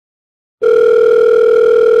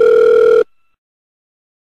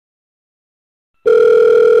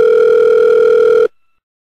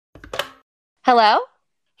Hello?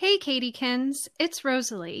 Hey, Katiekins, it's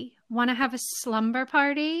Rosalie. Want to have a slumber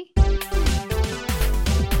party? You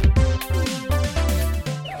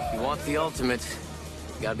want the ultimate,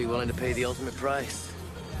 you gotta be willing to pay the ultimate price.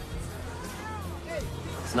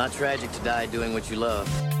 It's not tragic to die doing what you love.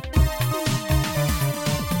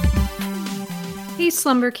 Hey,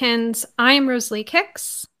 Slumberkins, I am Rosalie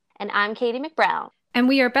Kicks, And I'm Katie McBrown. and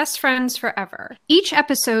we are best friends forever. Each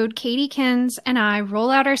episode, Katiekins and I roll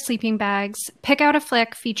out our sleeping bags, pick out a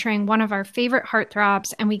flick featuring one of our favorite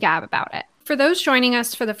heartthrobs, and we gab about it. For those joining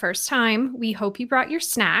us for the first time, we hope you brought your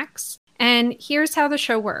snacks. And here's how the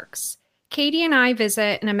show works. Katie and I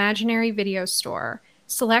visit an imaginary video store,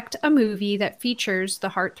 select a movie that features the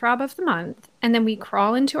heartthrob of the month, and then we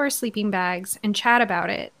crawl into our sleeping bags and chat about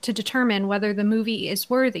it to determine whether the movie is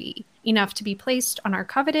worthy enough to be placed on our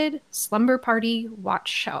coveted slumber party watch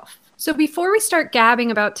shelf. So before we start gabbing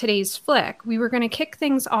about today's flick, we were going to kick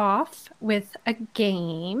things off with a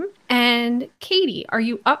game. And Katie, are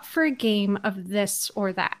you up for a game of this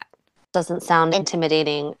or that? Doesn't sound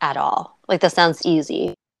intimidating at all. Like, this sounds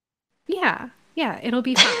easy. Yeah, it'll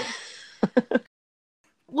be fun.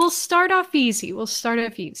 We'll start off easy.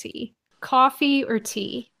 Coffee or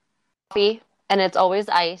tea? Coffee, and it's always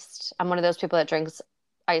iced. I'm one of those people that drinks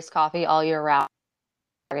iced coffee all year round.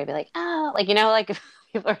 They're gonna be like, oh, like, like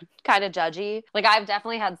people are kind of judgy. Like, I've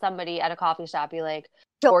definitely had somebody at a coffee shop be like,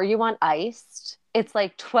 sure, you want iced? It's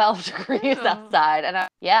like 12 degrees outside. And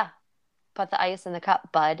put the ice in the cup,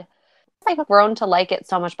 bud. I've grown to like it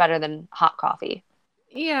so much better than hot coffee.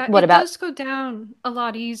 Yeah, What it about does go down a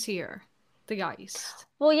lot easier, the iced.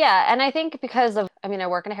 Well, yeah, and I think because I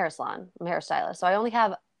work in a hair salon. I'm a hairstylist, so I only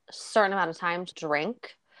have a certain amount of time to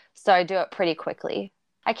drink, so I do it pretty quickly.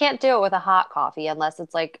 I can't do it with a hot coffee unless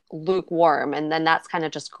it's like lukewarm, and then that's kind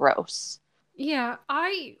of just gross. Yeah,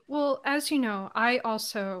 well, as you know, I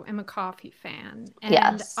also am a coffee fan, and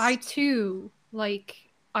Yes. I too like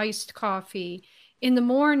iced coffee. In the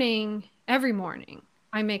morning, every morning,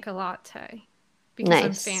 I make a latte because I'm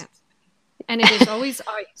Nice. fancy. And it is always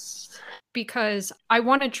iced because I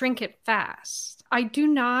want to drink it fast. I do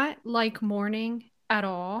not like morning at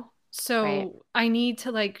all. So Right. I need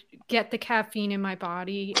to get the caffeine in my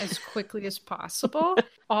body as quickly as possible.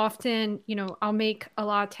 Often, I'll make a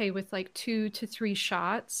latte with 2 to 3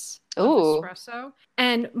 shots of Ooh. espresso.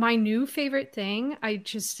 And my new favorite thing I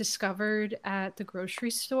just discovered at the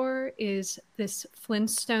grocery store is this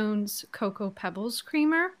Flintstones Cocoa Pebbles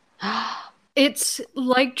creamer. It's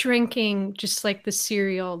like drinking just like the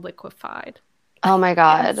cereal liquefied. Oh my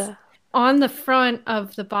God. Yes. On the front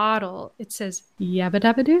of the bottle, it says yabba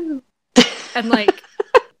dabba doo. And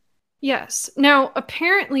yes. Now,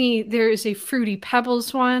 apparently there is a Fruity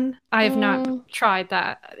Pebbles one. I have not tried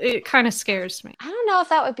that. It kind of scares me. I don't know if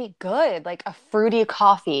that would be good, like a fruity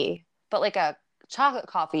coffee, but like a chocolate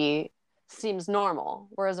coffee seems normal,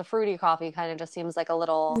 whereas a fruity coffee kind of just seems like a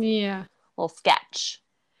little sketch.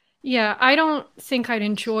 Yeah, I don't think I'd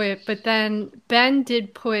enjoy it, but then Ben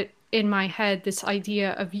did put in my head this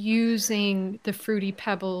idea of using the Fruity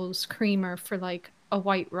Pebbles creamer for a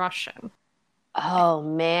White Russian. Oh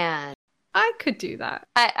man. I could do that.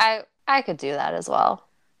 I could do that as well.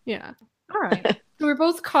 Yeah. All right. So we're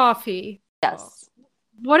both coffee. Yes.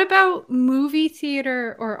 What about movie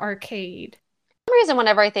theater or arcade? For some reason,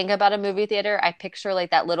 whenever I think about a movie theater, I picture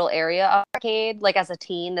like that little area of arcade. Like as a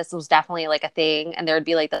teen, this was definitely like a thing, and there would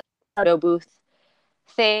be like the photo booth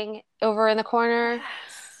thing over in the corner.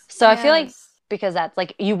 So I feel like because that's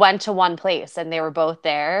like you went to one place and they were both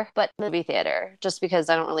there, but movie theater, just because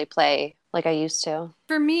I don't really play like I used to.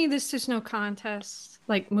 For me, this is no contest.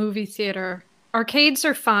 Like movie theater. Arcades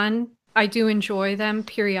are fun. I do enjoy them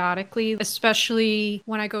periodically, especially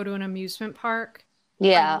when I go to an amusement park.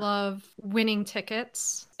 Yeah. I love winning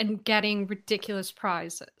tickets and getting ridiculous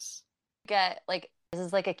prizes. This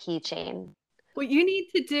is like a keychain. What you need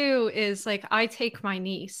to do is I take my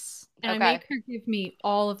niece and I make her give me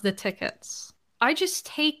all of the tickets. I just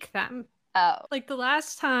take them. Oh. Like the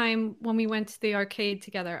last time when we went to the arcade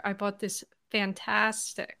together, I bought this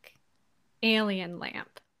fantastic alien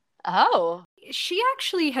lamp. Oh. She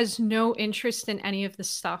actually has no interest in any of the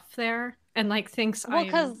stuff there and thinks I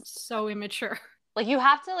am so immature. Like you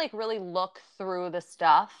have to really look through the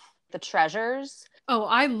stuff, the treasures. Oh,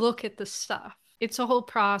 I look at the stuff. It's a whole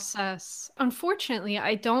process. Unfortunately,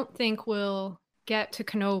 I don't think we'll get to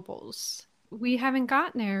Knoebels. We haven't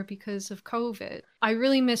gotten there because of COVID. I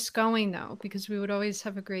really miss going though, because we would always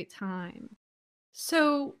have a great time.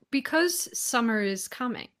 So because summer is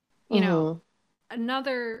coming,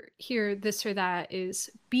 another here, this or that is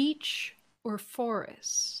beach or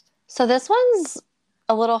forest. So this one's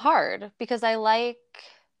a little hard because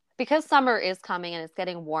because summer is coming and it's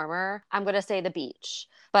getting warmer, I'm going to say the beach.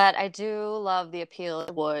 But I do love the appeal of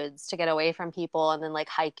the woods to get away from people and then like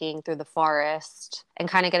hiking through the forest and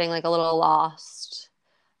kind of getting like a little lost.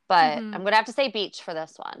 But I'm going to have to say beach for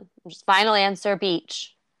this one. Just final answer,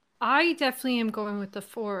 beach. I definitely am going with the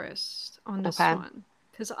forest on this one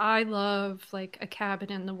because I love like a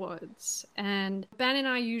cabin in the woods. And Ben and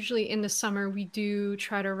I usually in the summer, we do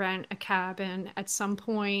try to rent a cabin at some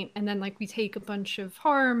point, and then like we take a bunch of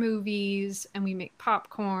horror movies and we make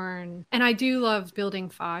popcorn. And I do love building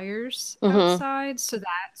fires outside, so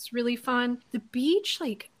that's really fun. The beach,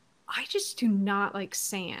 like I just do not like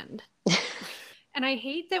sand. And I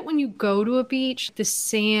hate that when you go to a beach, the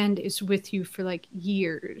sand is with you for like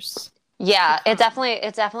years. Yeah, it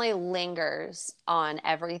definitely lingers on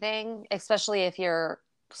everything, especially if you're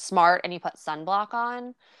smart and you put sunblock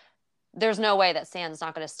on. There's no way that sand's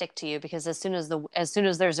not going to stick to you because as soon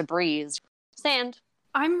as there's a breeze, sand.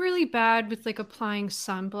 I'm really bad with like applying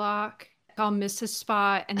sunblock. I'll miss a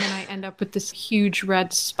spot and then I end up with this huge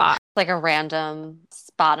red spot. Like a random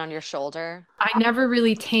spot on your shoulder. I never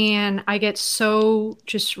really tan. I get so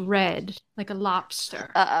just red, like a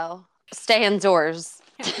lobster. Uh-oh. Stay indoors.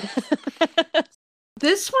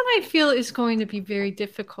 This one I feel is going to be very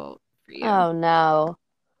difficult for you. Oh, no.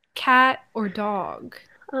 Cat or dog?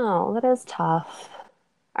 Oh, that is tough.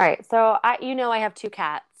 All right, so I have 2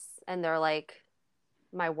 cats, and they're like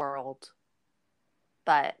my world.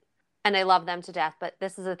 And I love them to death, but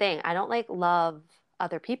this is the thing. I don't like love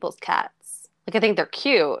other people's cats. Like I think they're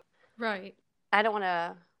cute. Right. I don't want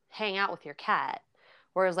to hang out with your cat.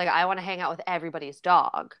 Whereas like I want to hang out with everybody's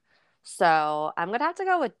dog. So I'm going to have to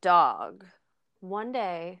go with dog. One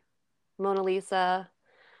day, Mona Lisa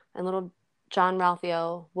and little John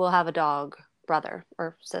Ralphio will have a dog brother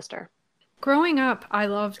or sister. Growing up, I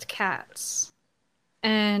loved cats.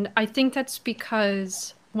 And I think that's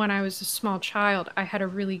because when I was a small child, I had a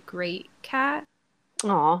really great cat.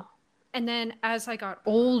 Aw. And then as I got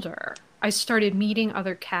older, I started meeting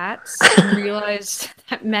other cats and realized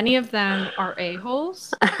that many of them are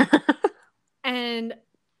a-holes. And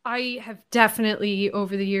I have definitely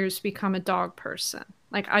over the years become a dog person.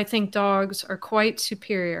 Like I think dogs are quite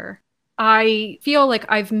superior. I feel like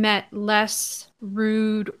I've met less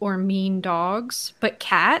rude or mean dogs, but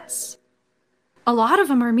cats, a lot of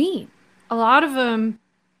them are mean. A lot of them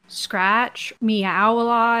scratch, meow a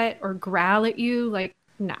lot, or growl at you. Like,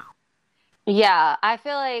 no. Yeah, I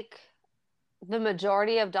feel like the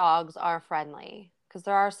majority of dogs are friendly because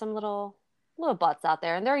there are some little butts out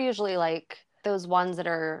there, and they're usually like those ones that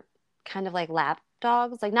are kind of like lap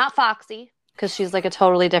dogs, like not Foxy because she's like a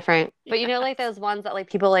totally different, but like those ones that like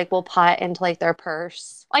people like will put into like their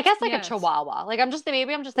purse. I guess like a Chihuahua. Like I'm just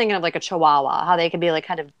thinking of like a Chihuahua, how they can be like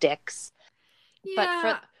kind of dicks. Yeah.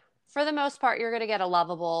 But for the most part, you're gonna get a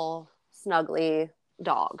lovable, snuggly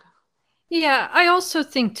dog. Yeah, I also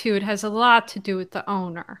think too it has a lot to do with the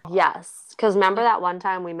owner. Yes, because remember that one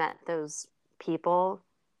time we met those people,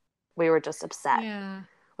 we were just upset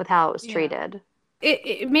with how it was treated.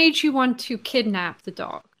 It made you want to kidnap the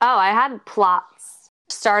dog. Oh, I had plots.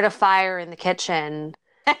 Start a fire in the kitchen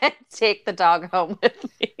and take the dog home with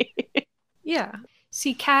me. Yeah.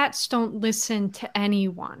 See, cats don't listen to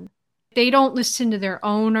anyone. They don't listen to their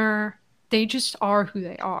owner. They just are who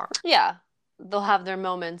they are. Yeah. They'll have their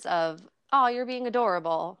moments of, oh, you're being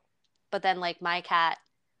adorable. But then, like, my cat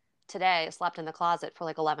today slept in the closet for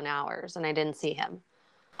like 11 hours and I didn't see him.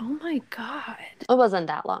 Oh my God. It wasn't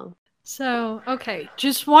that long. So, okay,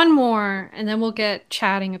 just one more and then we'll get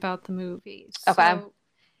chatting about the movies. Okay. So,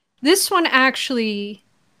 this one actually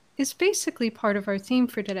is basically part of our theme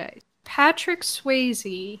for today. Patrick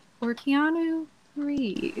Swayze or Keanu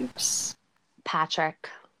Reeves? Patrick.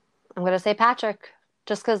 I'm going to say Patrick,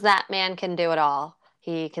 just because that man can do it all.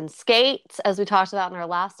 He can skate, as we talked about in our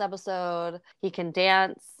last episode. He can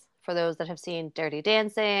dance, for those that have seen Dirty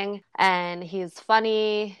Dancing. And he's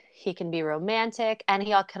funny. He can be romantic. And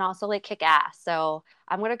he can also, like, kick ass. So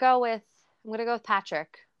I'm going to go with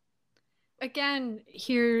Patrick. Again,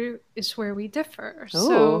 here is where we differ. Ooh.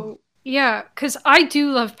 So, yeah, because I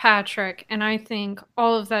do love Patrick, and I think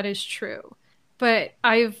all of that is true. But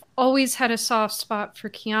I've always had a soft spot for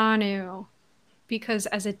Keanu because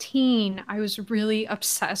as a teen, I was really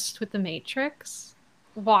obsessed with The Matrix.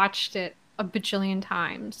 Watched it a bajillion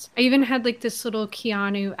times. I even had like this little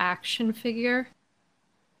Keanu action figure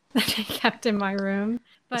that I kept in my room.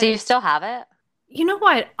 But do you still have it? You know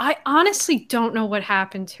what? I honestly don't know what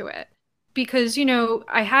happened to it. Because,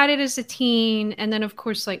 I had it as a teen, and then of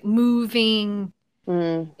course, like moving,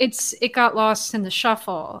 it got lost in the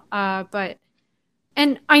shuffle. And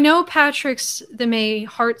And I know Patrick's the May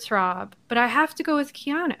heartthrob, but I have to go with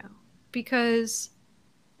Keanu because,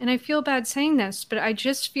 and I feel bad saying this, but I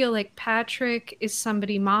just feel like Patrick is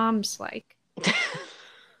somebody moms like.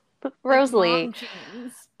 Rosalie, mom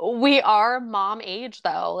jeans. we are mom age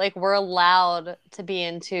though. Like we're allowed to be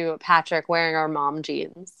into Patrick wearing our mom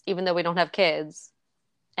jeans, even though we don't have kids.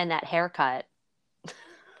 And that haircut.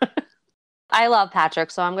 I love Patrick,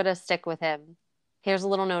 so I'm going to stick with him. Here's a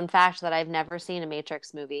little known fact that I've never seen a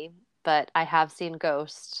Matrix movie, but I have seen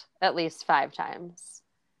Ghost at least 5 times.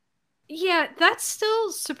 Yeah, that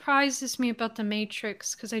still surprises me about The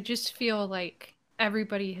Matrix because I just feel like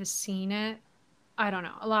everybody has seen it. I don't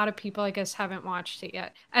know. A lot of people, I guess, haven't watched it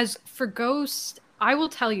yet. As for Ghost, I will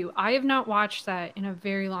tell you, I have not watched that in a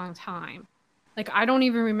very long time. Like, I don't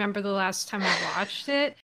even remember the last time I watched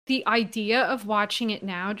it. The idea of watching it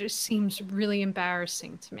now just seems really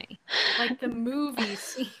embarrassing to me. Like, the movie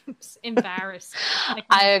seems embarrassing. Like,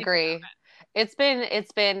 I agree. It's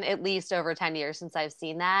been at least over 10 years since I've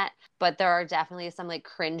seen that, but there are definitely some like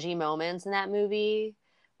cringy moments in that movie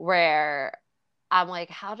where I'm like,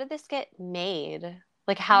 how did this get made?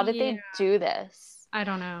 Like, how did they do this? I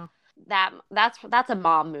don't know. That's a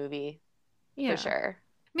mom movie for sure.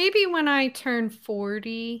 Maybe when I turn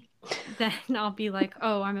 40, then I'll be like,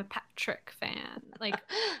 oh, I'm a Patrick fan. Like,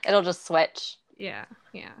 it'll just switch. Yeah.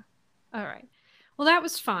 All right. Well, that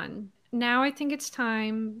was fun. Now I think it's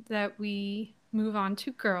time that we move on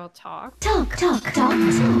to Girl Talk. Talk. Girl Talk,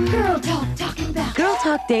 talking about. Girl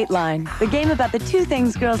Talk Dateline, the game about the 2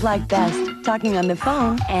 things girls like best, talking on the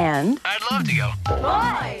phone and... I'd love to go.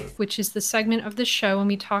 Why? Which is the segment of the show when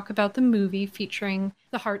we talk about the movie featuring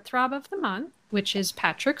the heartthrob of the month, which is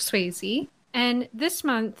Patrick Swayze. And this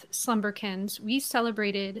month, Slumberkins, we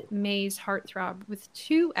celebrated May's heartthrob with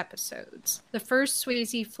 2 episodes. The first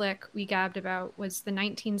Swayze flick we gabbed about was the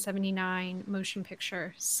 1979 motion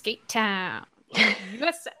picture Skate Town,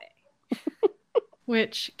 USA,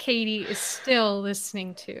 which Katie is still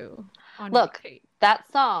listening to on repeat.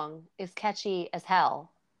 That song is catchy as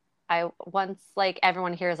hell. Once like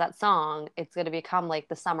everyone hears that song, it's going to become like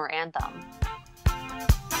the summer anthem.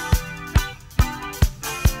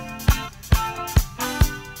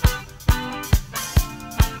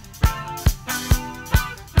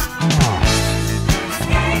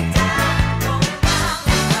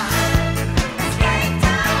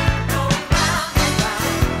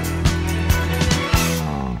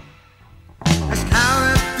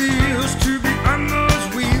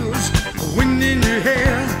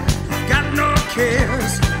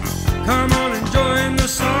 Come on and join the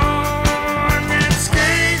song and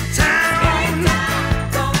Skate Town.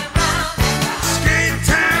 Skate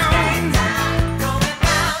Town.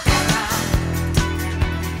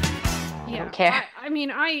 Yeah, I don't care. I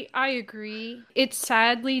mean, I agree. It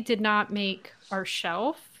sadly did not make our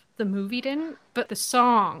shelf. The movie didn't, but the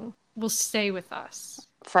song will stay with us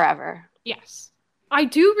forever. Yes. I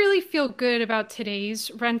do really feel good about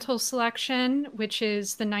today's rental selection, which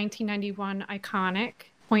is the 1991 iconic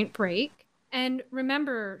Point Break. And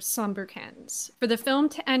remember, Slumberkins, for the film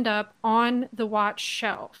to end up on the watch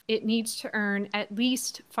shelf, it needs to earn at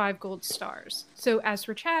least 5 gold stars. So as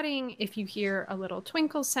we're chatting, if you hear a little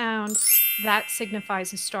twinkle sound, that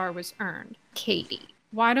signifies a star was earned. Katie,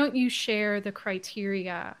 why don't you share the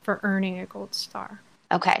criteria for earning a gold star?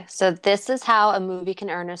 Okay, so this is how a movie can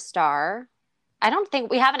earn a star. I don't think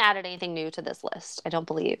we haven't added anything new to this list, I don't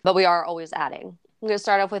believe, but we are always adding. I'm going to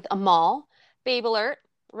start off with Amal, Babe Alert,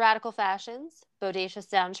 Radical Fashions, Bodacious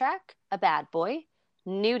Soundtrack, A Bad Boy,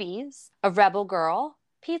 Nudies, A Rebel Girl,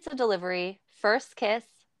 Pizza Delivery, First Kiss,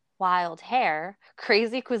 Wild Hair,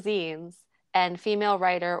 Crazy Cuisines, and Female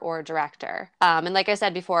Writer or Director. And like I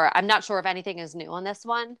said before, I'm not sure if anything is new on this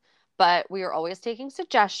one, but we are always taking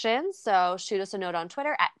suggestions. So shoot us a note on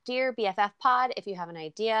Twitter at Dear BFF Pod if you have an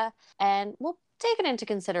idea, and we'll take it into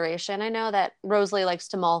consideration. I know that Rosalie likes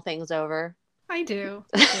to mull things over. I do.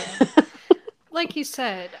 Like you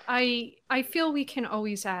said, I feel we can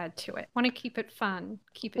always add to it. Want to keep it fun,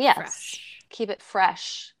 keep it fresh. Keep it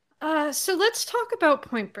fresh. So let's talk about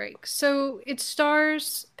Point Break. So it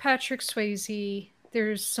stars Patrick Swayze.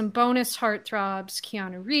 There's some bonus heartthrobs,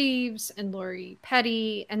 Keanu Reeves and Lori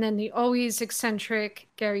Petty, and then the always eccentric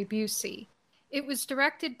Gary Busey. It was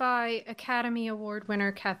directed by Academy Award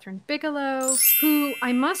winner Catherine Bigelow, who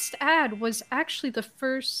I must add was actually the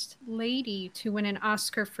first lady to win an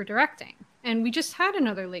Oscar for directing. And we just had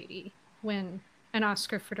another lady win an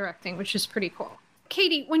Oscar for directing, which is pretty cool.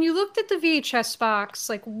 Katie, when you looked at the VHS box,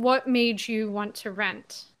 like what made you want to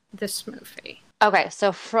rent this movie? Okay,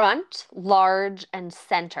 so front, large, and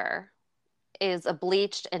center is a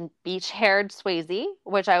bleached and beach-haired Swayze,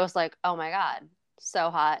 which I was like, oh my God,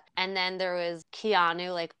 So hot. And then there was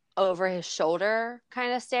Keanu like over his shoulder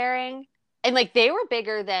kind of staring. And like they were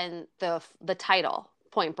bigger than the title,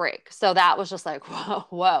 Point Break. So that was just like,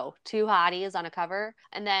 whoa, two hotties on a cover.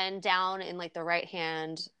 And then down in like the right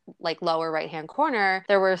hand, like lower right hand corner,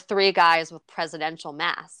 there were three guys with presidential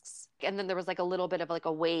masks. And then there was like a little bit of like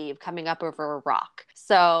a wave coming up over a rock.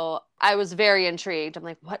 So I was very intrigued. I'm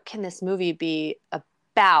like, what can this movie be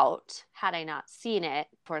about had I not seen it?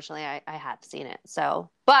 Fortunately, I had seen it. So,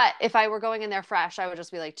 but if I were going in there fresh, I would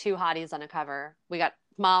just be like two hotties on a cover. We got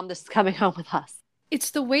Mom, this is coming home with us.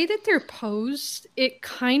 It's the way that they're posed. It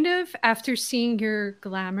kind of, after seeing your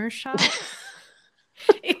glamour shot,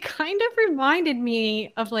 it kind of reminded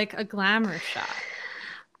me of like a glamour shot.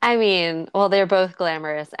 I mean, well, they're both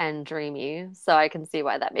glamorous and dreamy, so I can see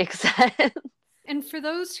why that makes sense. And for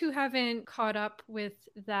those who haven't caught up with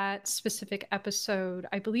that specific episode,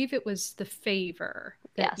 I believe it was The Favor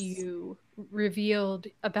that you revealed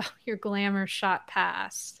about your glamour shot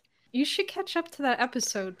past. You should catch up to that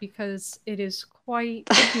episode because it is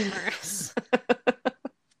quite humorous.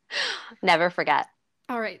 Never forget.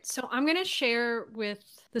 All right, so I'm going to share with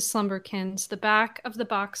the Slumberkins the back of the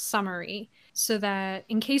box summary so that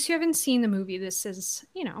in case you haven't seen the movie, this is,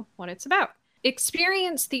 what it's about.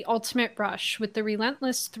 Experience the ultimate rush with the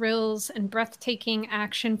relentless thrills and breathtaking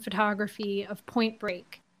action photography of Point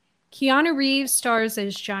Break. Keanu Reeves stars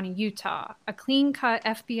as Johnny Utah, a clean-cut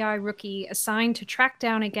FBI rookie assigned to track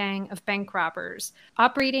down a gang of bank robbers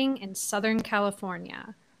operating in Southern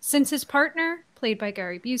California. Since his partner, played by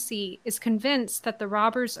Gary Busey, is convinced that the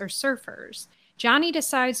robbers are surfers, Johnny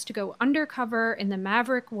decides to go undercover in the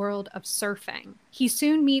maverick world of surfing. He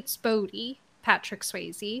soon meets Bodhi, Patrick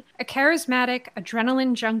Swayze, a charismatic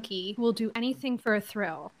adrenaline junkie who will do anything for a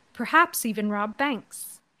thrill, perhaps even rob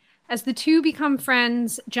banks. As the two become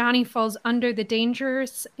friends, Johnny falls under the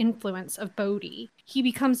dangerous influence of Bodhi. He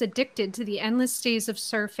becomes addicted to the endless days of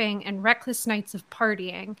surfing and reckless nights of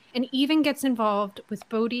partying, and even gets involved with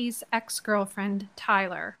Bodhi's ex-girlfriend,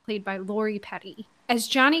 Tyler, played by Lori Petty. As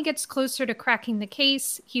Johnny gets closer to cracking the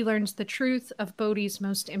case, he learns the truth of Bodhi's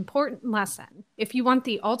most important lesson. If you want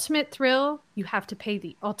the ultimate thrill, you have to pay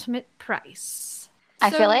the ultimate price.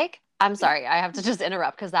 I feel like, I'm sorry, I have to just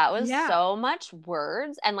interrupt because that was so much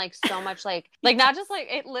words and like so much like not just like,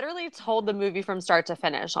 it literally told the movie from start to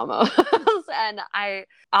finish almost. And I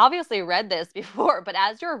obviously read this before, but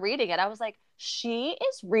as you're reading it, I was like, she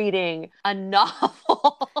is reading a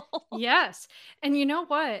novel. Yes. And you know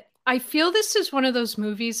what? I feel this is one of those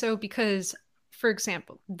movies, though, because, for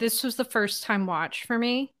example, this was the first time watch for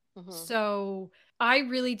me. Mm-hmm. So I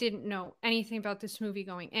really didn't know anything about this movie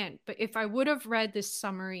going in. But if I would have read this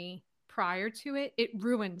summary prior to it, it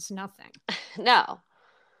ruins nothing. No.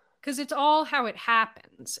 Because it's all how it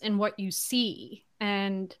happens and what you see.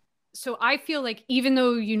 And so I feel like even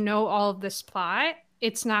though you know all of this plot,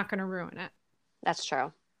 it's not going to ruin it. That's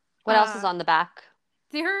true. What else is on the back?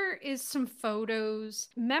 There is some photos,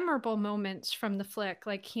 memorable moments from the flick,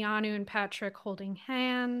 like Keanu and Patrick holding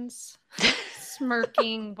hands,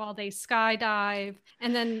 smirking while they skydive,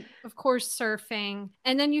 and then, of course, surfing.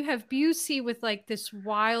 And then you have Busey with like this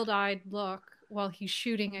wild-eyed look while he's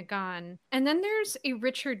shooting a gun. And then there's a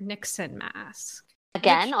Richard Nixon mask.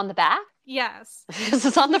 Again, on the back? Yes. This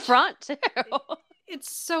is on the front, too.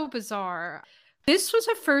 It's so bizarre. This was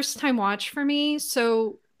a first-time watch for me,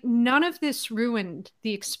 so none of this ruined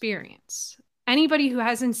the experience. Anybody who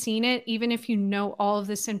hasn't seen it, even if you know all of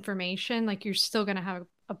this information, like you're still going to have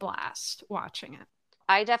a blast watching it.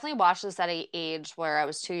 I definitely watched this at an age where I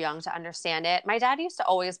was too young to understand it. My dad used to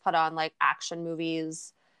always put on like action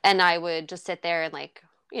movies and I would just sit there and like,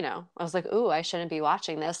 I was like, ooh, I shouldn't be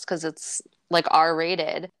watching this because it's like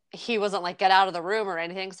R-rated. He wasn't like get out of the room or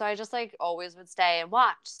anything. So I just like always would stay and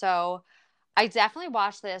watch. So I definitely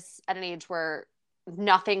watched this at an age where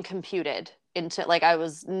nothing computed into like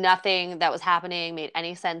nothing that was happening made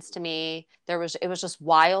any sense to me. It was just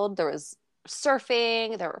wild. There was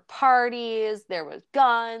surfing, there were parties, there was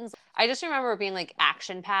guns. I just remember it being like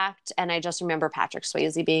action packed, and I just remember Patrick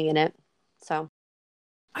Swayze being in it. So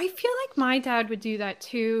I feel like my dad would do that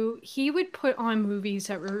too. He would put on movies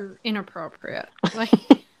that were inappropriate, like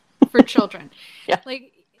for children. Yeah.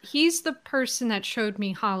 Like he's the person that showed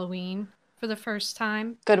me Halloween for the first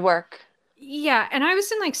time. Good work. Yeah, and I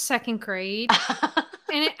was in like second grade,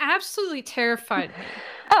 and it absolutely terrified me.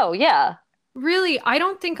 Oh, yeah. Really, I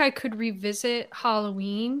don't think I could revisit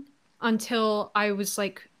Halloween until I was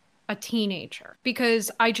like a teenager, because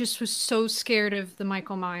I just was so scared of the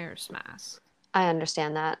Michael Myers mask. I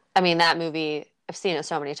understand that. I mean, that movie, I've seen it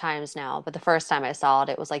so many times now, but the first time I saw it,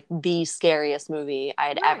 it was like the scariest movie I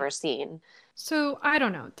had ever Right. seen. So I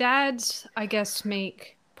don't know. Dads, I guess,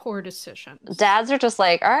 make poor decisions. Dads are just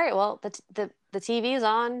like, all right, well, the TV's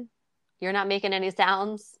on. You're not making any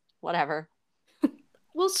sounds. Whatever.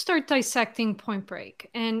 We'll start dissecting Point Break.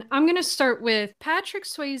 And I'm going to start with Patrick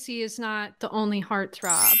Swayze is not the only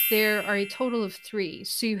heartthrob. There are a total of three.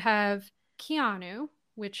 So you have Keanu,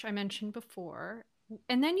 which I mentioned before.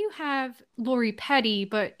 And then you have Lori Petty,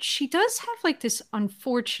 but she does have like this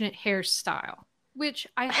unfortunate hairstyle, which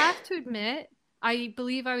I have to admit, I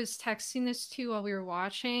believe I was texting this to you while we were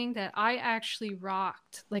watching that I actually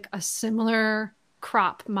rocked like a similar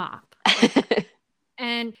crop mop.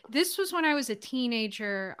 And this was when I was a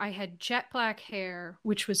teenager. I had jet black hair,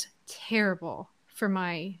 which was terrible for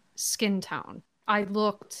my skin tone. I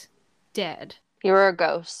looked dead. You were a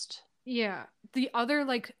ghost. Yeah. The other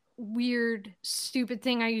like weird, stupid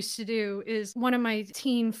thing I used to do is one of my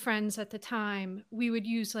teen friends at the time, we would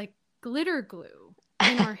use like glitter glue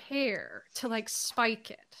in our hair to like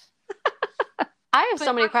spike it. I have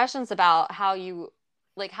so many questions about how do you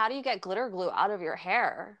get glitter glue out of your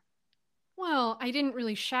hair? Well, I didn't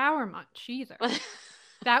really shower much either.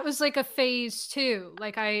 That was like a phase too.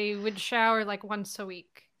 Like I would shower like once a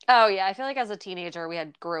week. Oh yeah, I feel like as a teenager we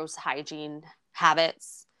had gross hygiene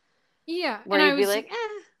habits. Yeah. Where you'd be like,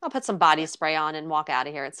 I'll put some body spray on and walk out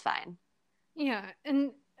of here. It's fine. Yeah.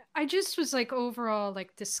 And I just was like overall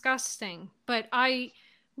like disgusting. But I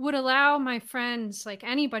would allow my friends, like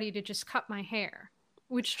anybody, to just cut my hair,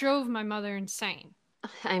 which drove my mother insane.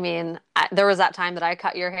 I mean, there was that time that I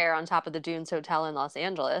cut your hair on top of the Dunes Hotel in Los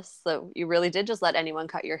Angeles. So you really did just let anyone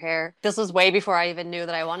cut your hair. This was way before I even knew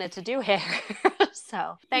that I wanted to do hair.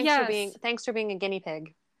 So thanks for being a guinea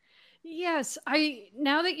pig. Yes,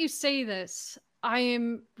 now that you say this, I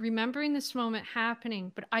am remembering this moment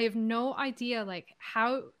happening, but I have no idea like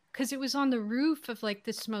how, because it was on the roof of like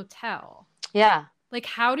this motel. Yeah. Like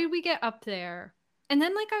how did we get up there? And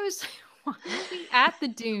then like I was like, why were we at the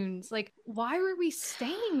dunes? Like, why were we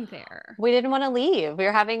staying there? We didn't want to leave. We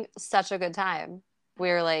were having such a good time. We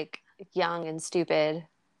were like young and stupid.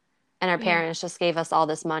 And our parents just gave us all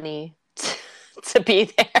this money to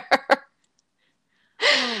be there.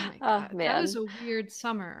 Oh my God. Oh, man. That was a weird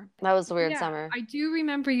summer. That was a weird summer. I do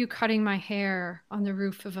remember you cutting my hair on the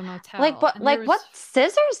roof of a motel. What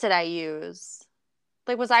scissors did I use?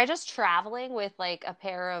 Like, was I just traveling with like a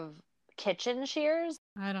pair of kitchen shears?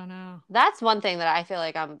 I don't know. That's one thing that I feel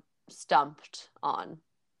like I'm stumped on.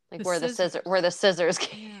 Like where the scissors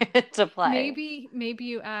came into play. Maybe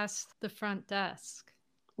you asked the front desk.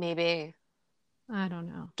 Maybe. I don't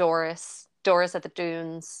know. Doris at the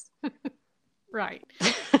dunes. Right.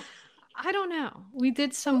 I don't know. We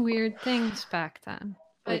did some weird things back then.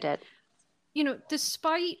 We did. You know,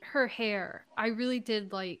 despite her hair, I really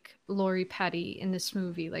did like Lori Petty in this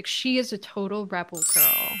movie. Like she is a total rebel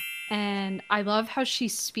girl. And I love how she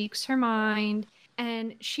speaks her mind.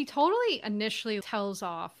 And she totally initially tells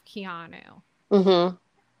off Keanu. Mm-hmm.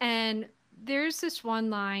 And there's this one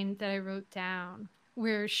line that I wrote down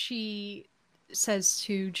where she says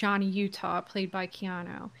to Johnny Utah, played by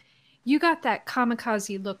Keanu, "You got that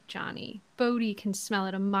kamikaze look, Johnny. Bodhi can smell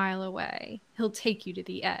it a mile away. He'll take you to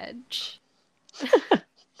the edge."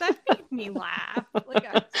 That made me laugh. Like,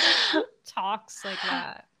 who talks like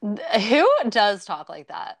that? Who does talk like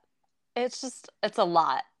that? It's a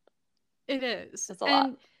lot. It is. It's a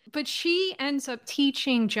lot. But she ends up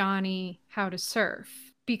teaching Johnny how to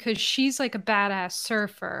surf because she's like a badass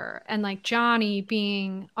surfer. And like Johnny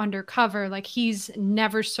being undercover, like he's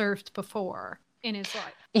never surfed before in his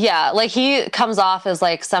life. Yeah, like he comes off as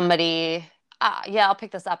like somebody, I'll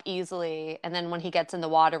pick this up easily. And then when he gets in the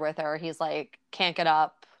water with her, he's like, can't get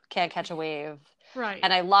up, can't catch a wave. Right.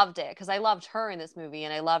 And I loved it because I loved her in this movie.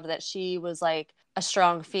 And I loved that she was like a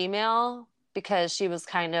strong female because she was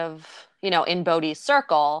kind of, in Bodhi's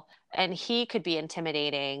circle. And he could be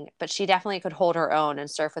intimidating, but she definitely could hold her own and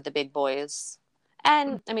surf with the big boys.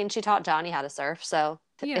 And I mean, she taught Johnny how to surf. So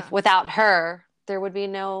if without her, there'd be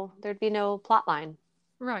no plot line.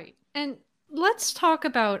 Right. And let's talk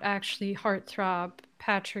about actually heartthrob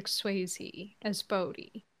Patrick Swayze as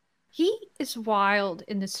Bodhi. He is wild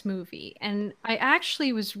in this movie. And I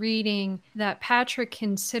actually was reading that Patrick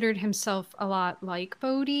considered himself a lot like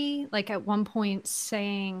Bodhi, like at one point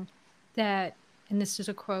saying that, and this is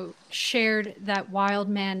a quote, shared that wild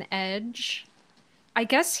man edge. I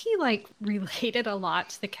guess he like related a lot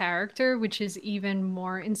to the character, which is even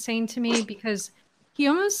more insane to me because he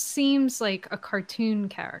almost seems like a cartoon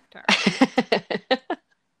character.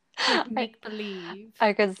 Like make believe.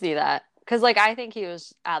 I could see that. Because, like, I think he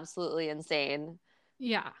was absolutely insane.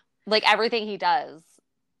 Yeah. Like everything he does,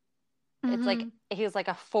 it's like Mhm. he's like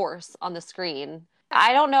a force on the screen.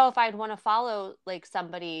 I don't know if I'd want to follow like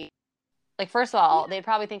somebody. Like, first of all, Yeah, they'd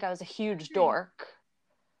probably think I was a huge I agree. dork.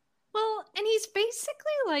 Well, and he's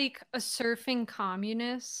basically like a surfing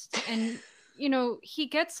communist. And, he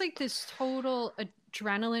gets like this total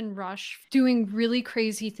adrenaline rush doing really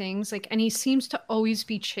crazy things. Like, and he seems to always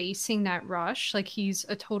be chasing that rush. Like, he's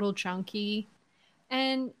a total junkie.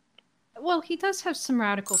 And, well, he does have some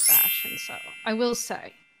radical fashion, so I will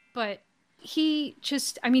say. But he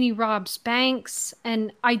robs banks.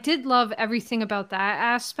 And I did love everything about that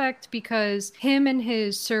aspect because him and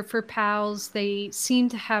his surfer pals, they seem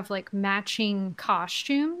to have like matching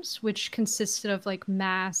costumes, which consisted of like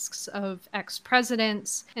masks of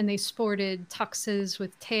ex-presidents, and they sported tuxes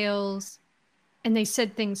with tails. And they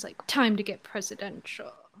said things like, time to get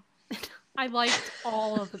presidential. I liked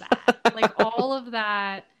all of that. Like all of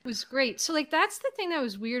that was great. So like that's the thing that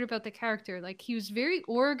was weird about the character. Like he was very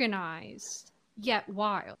organized yet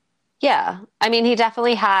wild. Yeah. I mean, he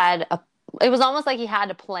definitely had it was almost like he had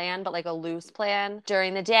a plan, but like a loose plan.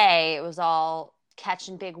 During the day, it was all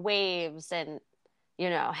catching big waves and,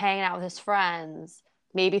 hanging out with his friends,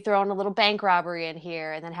 maybe throwing a little bank robbery in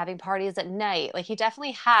here and then having parties at night. Like he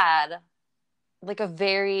definitely had like a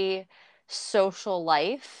very social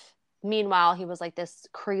life. Meanwhile, he was like this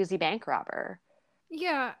crazy bank robber.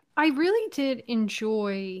 Yeah, I really did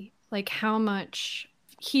enjoy like how much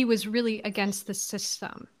he was really against the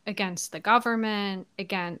system, against the government,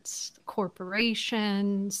 against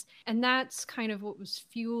corporations, and that's kind of what was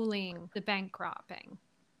fueling the bank robbing.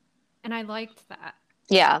 And I liked that.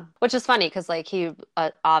 Yeah, which is funny because like he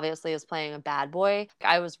obviously is playing a bad boy.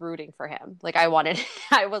 I was rooting for him. Like I wanted,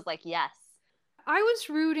 I was like, yes. I was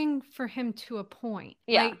rooting for him to a point.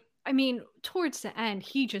 Yeah. Towards the end,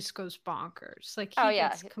 he just goes bonkers. Like Oh he yeah.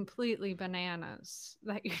 gets completely bananas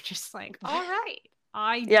that you're just like, all right,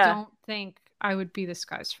 I Yeah. don't think I would be this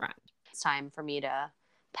guy's friend. It's time for me to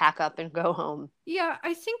pack up and go home. Yeah,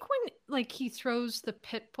 I think when like he throws the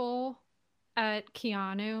pit bull at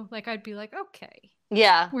Keanu, like I'd be like, okay,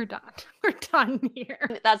 Yeah. we're done. We're done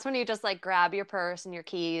here. That's when you just like grab your purse and your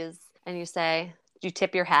keys and you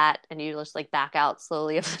tip your hat and you just like back out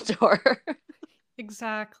slowly of the door.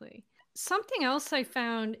 Exactly. Something else I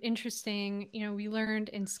found interesting, we learned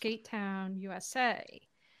in Skate Town, USA,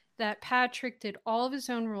 that Patrick did all of his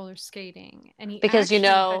own roller skating, and he Because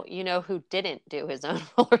actually you know who didn't do his own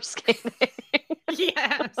roller skating?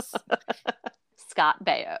 yes. Scott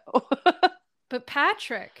Baio. But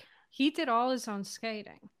Patrick, he did all his own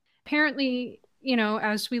skating. Apparently,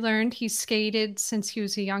 as we learned, he skated since he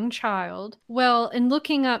was a young child. Well, in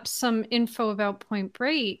looking up some info about Point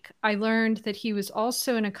Break, I learned that he was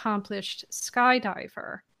also an accomplished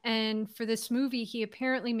skydiver. And for this movie, he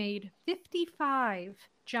apparently made 55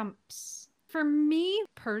 jumps. For me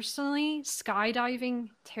personally, skydiving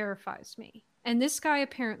terrifies me. And this guy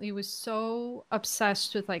apparently was so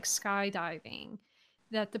obsessed with like skydiving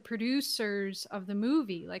that the producers of the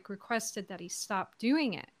movie like requested that he stop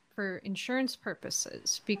doing it for insurance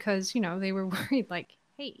purposes because, they were worried like,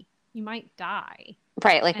 hey, you might die.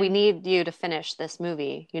 Right. Like we And need you to finish this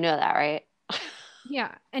movie. You know that, right?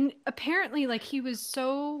 yeah, and apparently like he was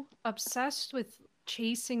so obsessed with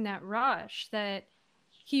chasing that rush that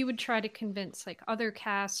he would try to convince like other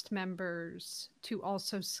cast members to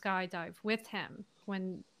also skydive with him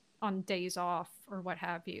when on days off or what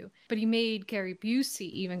have you. But he made Gary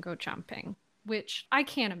Busey even go jumping, which I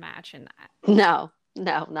can't imagine that. No,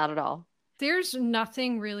 not at all. There's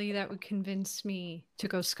nothing really that would convince me to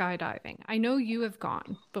go skydiving. I know you have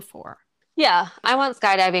gone before. Yeah, I went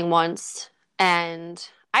skydiving once and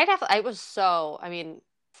it was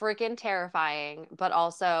freaking terrifying, but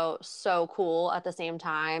also so cool at the same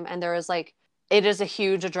time. And there was like, it is a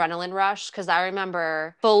huge adrenaline rush because I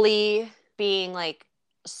remember fully being like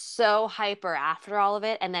so hyper after all of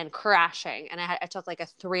it and then crashing. And I took like a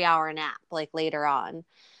 3-hour nap like later on.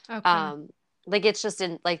 Okay. Like it's just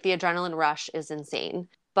like the adrenaline rush is insane.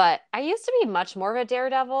 But I used to be much more of a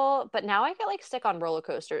daredevil, but now I get like sick on roller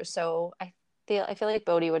coasters. So I feel like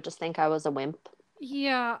Bodhi would just think I was a wimp.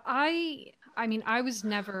 Yeah, I was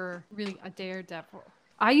never really a daredevil.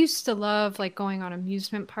 I used to love like going on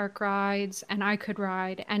amusement park rides and I could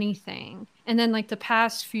ride anything. And then like the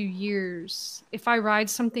past few years, if I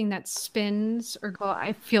ride something that spins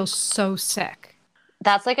I feel so sick.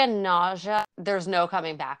 That's like a nausea there's no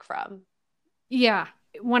coming back from. Yeah.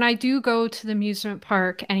 When I do go to the amusement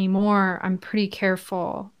park anymore, I'm pretty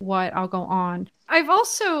careful what I'll go on.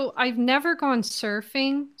 I've never gone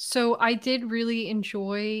surfing, so I did really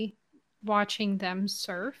enjoy watching them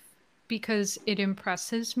surf because it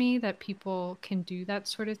impresses me that people can do that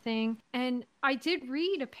sort of thing. And I did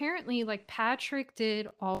read, apparently, like Patrick did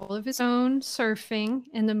all of his own surfing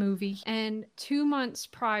in the movie. And 2 months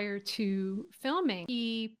prior to filming,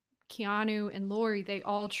 Keanu and Laurie, they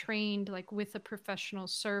all trained like with a professional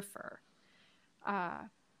surfer.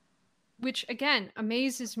 Which again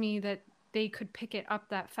amazes me that they could pick it up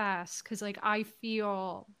that fast, because like I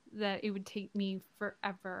feel that it would take me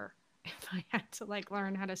forever if I had to like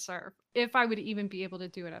learn how to surf, if I would even be able to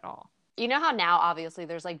do it at all. You know how now obviously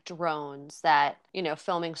there's like drones that, you know,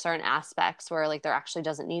 filming certain aspects where like there actually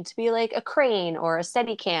doesn't need to be like a crane or a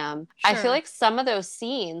steady cam. I feel Sure. like some of those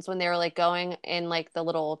scenes when they were like going in like the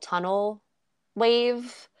little tunnel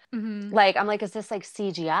wave, Mm-hmm. like I'm like, is this like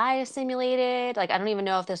CGI simulated? Like I don't even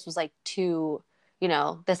know if this was like too, you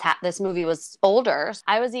know, this movie was older.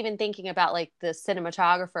 I was even thinking about like the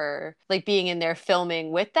cinematographer like being in there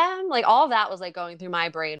filming with them. Like all of that was like going through my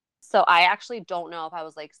brain. So I actually don't know if I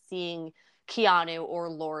was like seeing Keanu or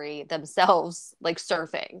Laurie themselves like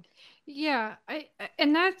surfing. Yeah,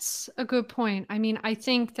 and that's a good point. I mean, I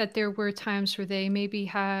think that there were times where they maybe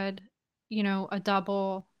had, you know, a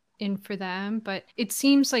double in for them, but it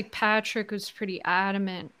seems like Patrick was pretty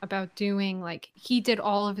adamant about doing like he did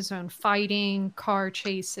all of his own fighting, car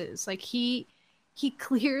chases. Like he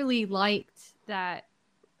clearly liked that,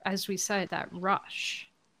 as we said, that rush,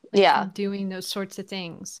 like Yeah. from doing those sorts of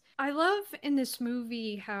things. I love in this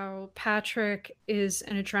movie how Patrick is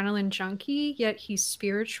an adrenaline junkie, yet he's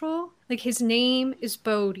spiritual. Like his name is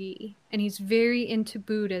Bodhi, and he's very into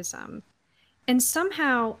Buddhism. And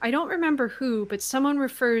somehow, I don't remember who, but someone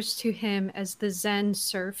refers to him as the Zen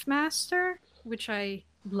surf master, which I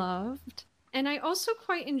loved. And I also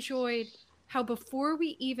quite enjoyed how before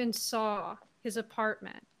we even saw his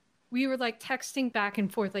apartment, we were like texting back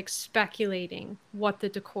and forth, like speculating what the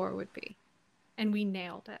decor would be. And we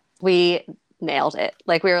nailed it. We nailed it.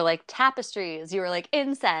 Like we were like tapestries, you were like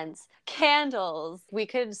incense, candles. We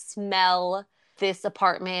could smell this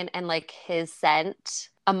apartment and like his scent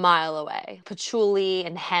a mile away. Patchouli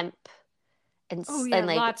and hemp and Oh yeah, and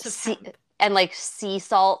like lots of hemp. and like sea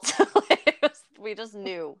salt. We just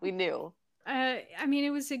knew. We knew. I mean,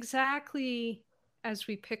 it was exactly as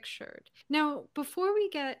we pictured. Now, before we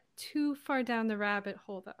get too far down the rabbit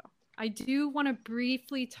hole, though, I do want to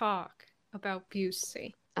briefly talk about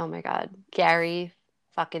Busey. Oh my God. Gary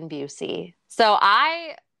fucking Busey. So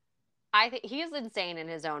I think he's insane in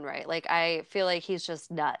his own right. Like I feel like he's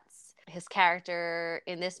just nuts. His character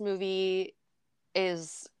in this movie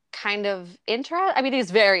is kind of interesting. I mean,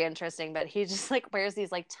 he's very interesting, but he just like wears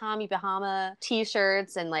these like Tommy Bahama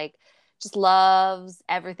t-shirts and like just loves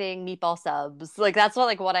everything meatball subs. Like that's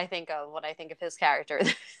what I think of when I think of his character in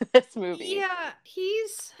this movie. Yeah,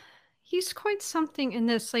 he's quite something in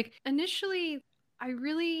this. Like initially, I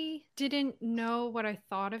really didn't know what I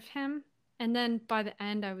thought of him, and then by the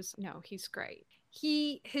end, no, he's great.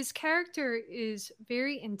 His character is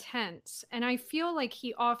very intense, and I feel like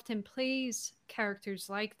he often plays characters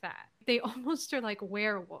like that. They almost are like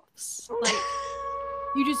werewolves. Like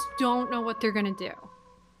you just don't know what they're gonna do.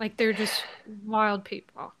 Like they're just wild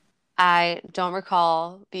people. I don't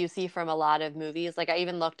recall Busey from a lot of movies. Like I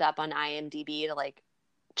even looked up on IMDb to like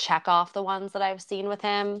check off the ones that I've seen with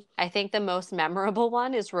him. I think the most memorable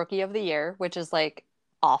one is Rookie of the Year, which is like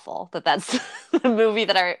awful that's the movie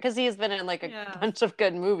that because he's been in like a bunch of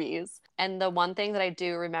good movies. And the one thing that I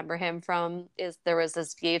do remember him from is there was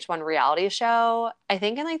this VH1 reality show, I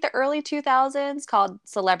think in like the early 2000s, called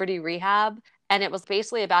Celebrity Rehab. And it was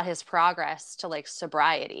basically about his progress to like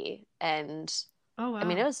sobriety. And Oh wow. I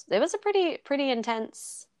mean, it was a pretty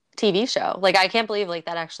intense TV show. Like I can't believe like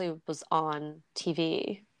that actually was on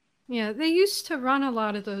TV. Yeah, they used to run a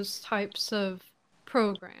lot of those types of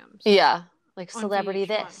programs. Yeah, like on Celebrity VH1.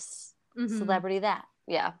 this, Mhm. Celebrity that.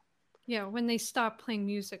 Yeah. Yeah, when they stopped playing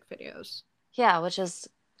music videos. Yeah, which is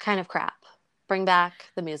kind of crap. Bring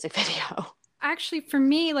back the music video. Actually, for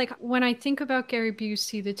me, like when I think about Gary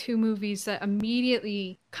Busey, the two movies that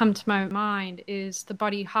immediately come to my mind is the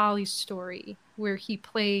Buddy Holly story, where he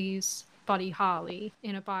plays Buddy Holly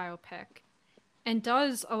in a biopic and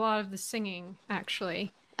does a lot of the singing,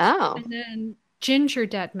 actually. Oh. And then Ginger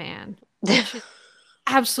Dead Man, which is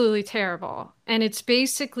absolutely terrible. And it's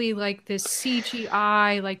basically like this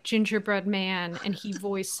CGI, like gingerbread man, and he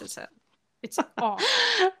voices it. It's awful.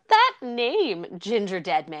 That name, Ginger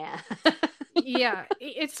Dead Man. Yeah,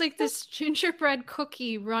 it's like this gingerbread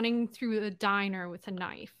cookie running through a diner with a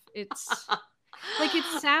knife. It's like it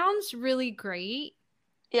sounds really great.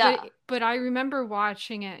 Yeah. But I remember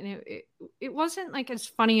watching it, and it wasn't like as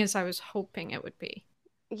funny as I was hoping it would be.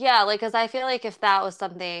 Yeah, like because I feel like if that was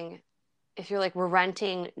something if you're like, we're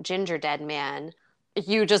renting Ginger Dead Man,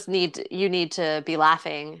 you need to be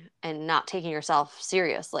laughing and not taking yourself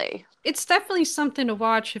seriously. It's definitely something to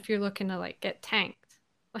watch if you're looking to like get tanked.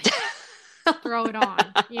 Like throw it on,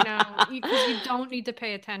 because you don't need to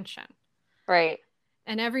pay attention. Right.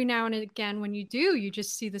 And every now and again, when you do, you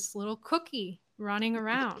just see this little cookie running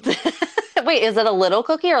around. Wait, is it a little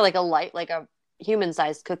cookie or like a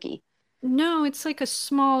human-sized cookie? No, it's like a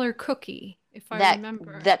smaller cookie, if I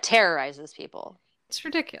remember. That terrorizes people. It's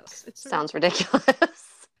ridiculous. Sounds ridiculous.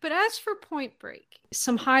 But as for Point Break,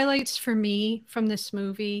 some highlights for me from this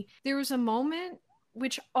movie, there was a moment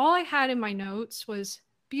which all I had in my notes was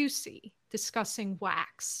Busey discussing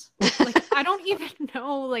wax. Like, I don't even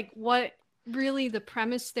know like what really the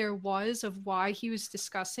premise there was of why he was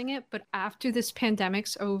discussing it, but after this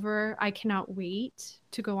pandemic's over, I cannot wait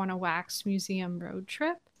to go on a wax museum road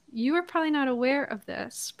trip. You are probably not aware of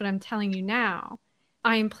this, but I'm telling you now.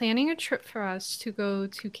 I am planning a trip for us to go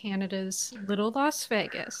to Canada's Little Las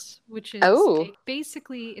Vegas, which is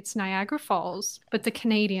basically it's Niagara Falls, but the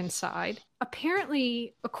Canadian side.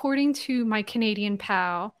 Apparently, according to my Canadian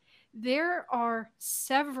pal, there are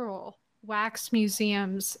several wax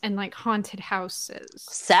museums and like haunted houses.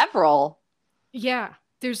 Several? Yeah.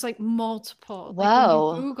 There's like multiple. Whoa.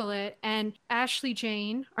 Like when you Google it, and Ashley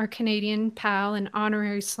Jane, our Canadian pal and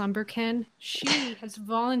honorary slumberkin, she has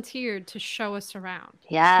volunteered to show us around.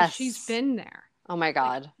 Yes. She's been there. Oh my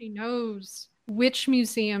God. Like, she knows which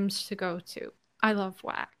museums to go to. I love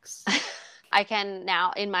wax. I can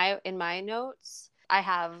now, in my notes, I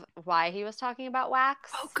have why he was talking about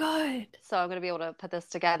wax. Oh, good. So I'm going to be able to put this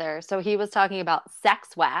together. So he was talking about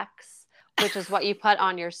sex wax, which is what you put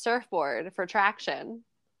on your surfboard for traction.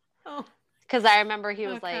 Oh, because I remember he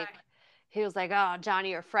was like, oh,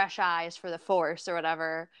 Johnny, your fresh eyes for the force or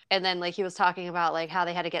whatever. And then like he was talking about like how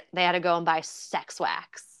they had to go and buy sex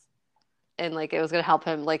wax, and like it was going to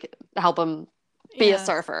help him be a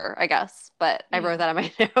surfer, I guess. But I wrote that on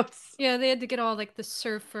my notes. Yeah, they had to get all like the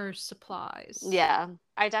surfer supplies. Yeah,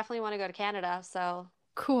 I definitely want to go to Canada. So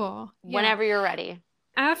cool. Whenever you're ready.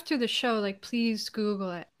 After the show, like please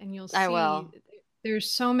Google it and you'll see. I will.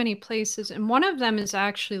 There's so many places, and one of them is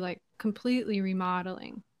actually like completely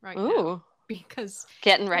remodeling right now because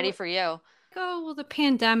getting ready for you. Oh, well, the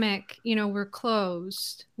pandemic, we're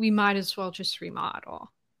closed. We might as well just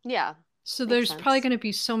remodel. Yeah. So there's probably going to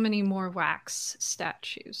be so many more wax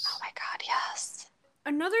statues. Oh my God, yes.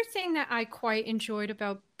 Another thing that I quite enjoyed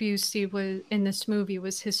about Busey in this movie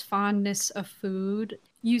was his fondness of food.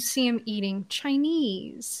 You see him eating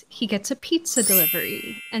Chinese. He gets a pizza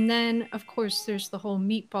delivery. And then, of course, there's the whole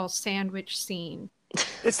meatball sandwich scene.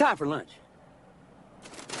 It's time for lunch.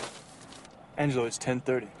 Angelo, it's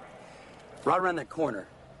 10:30. Right around that corner,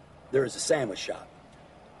 there is a sandwich shop.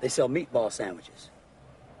 They sell meatball sandwiches.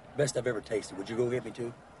 Best I've ever tasted. Would you go get me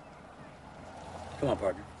two? Come on,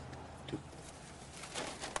 partner. Two.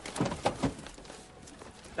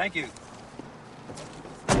 Thank you.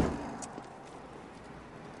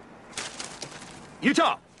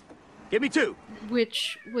 Utah, get me two.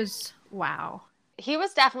 Which was, wow. He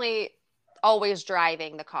was definitely always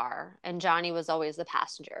driving the car, and Johnny was always the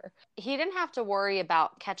passenger. He didn't have to worry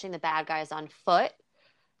about catching the bad guys on foot,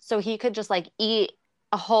 so he could just like eat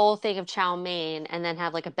a whole thing of chow mein and then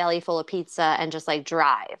have like a belly full of pizza and just like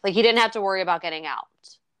drive. Like he didn't have to worry about getting out.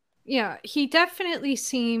 Yeah, he definitely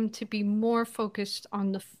seemed to be more focused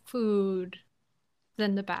on the food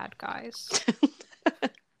than the bad guys.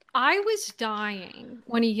 I was dying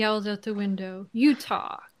when he yelled out the window,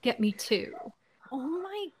 "Utah, get me two." Oh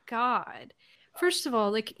my God. First of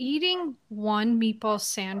all, like eating one meatball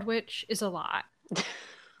sandwich is a lot.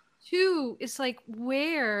 Two is like,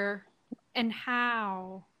 where and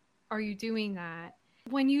how are you doing that?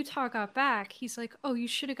 When Utah got back, he's like, "Oh, you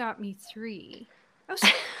should have got me three." I was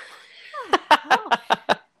like,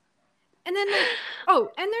 and then like, and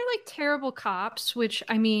they're like terrible cops, which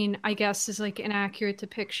I mean, I guess is like an accurate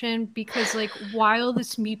depiction because like while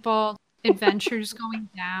this meatball adventure's going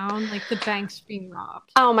down, like the bank's being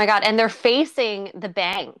robbed. Oh my God. And they're facing the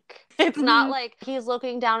bank. It's not like he's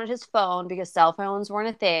looking down at his phone because cell phones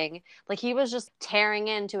weren't a thing. Like he was just tearing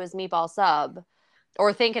into his meatball sub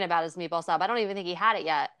or thinking about his meatball sub. I don't even think he had it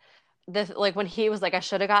yet. Like when he was like, "I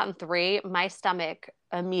should have gotten three," my stomach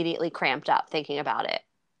immediately cramped up thinking about it.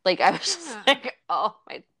 Like I was just like, oh,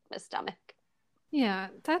 my stomach. Yeah,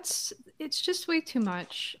 it's just way too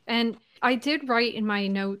much. And I did write in my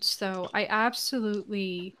notes, though, I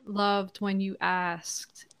absolutely loved when you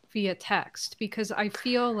asked via text because I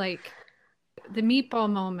feel like the meatball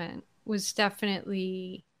moment was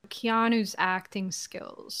definitely Keanu's acting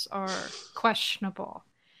skills are questionable.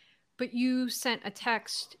 but you sent a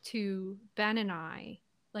text to Ben and I,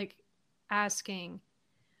 like asking,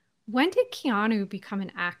 when did Keanu become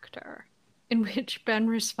an actor? In which Ben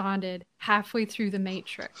responded, halfway through The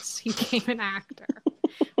Matrix, he became an actor,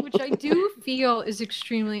 which I do feel is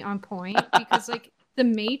extremely on point because, like, The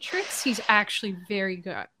Matrix, he's actually very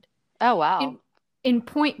good. Oh, wow. In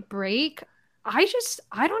Point Break, I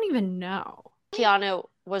don't even know. Keanu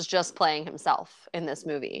was just playing himself in this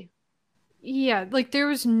movie. Yeah, like there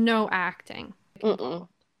was no acting. Mm-mm.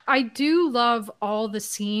 I do love all the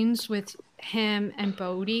scenes with him and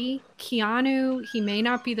Bodhi. Keanu, he may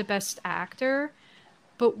not be the best actor,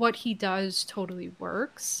 but what he does totally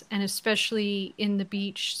works. And especially in the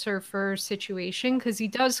beach surfer situation, because he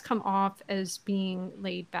does come off as being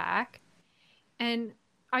laid back. And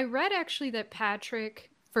I read actually that Patrick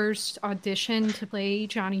first auditioned to play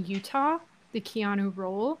Johnny Utah, the Keanu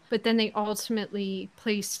role, but then they ultimately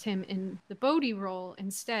placed him in the Bodhi role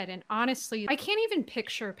instead. And honestly, I can't even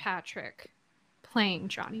picture Patrick playing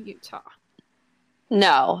Johnny Utah.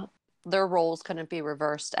 No, their roles couldn't be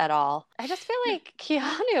reversed at all. I just feel like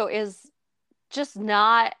Keanu is just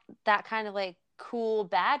not that kind of like cool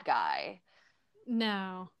bad guy.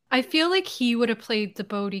 No. I feel like he would have played the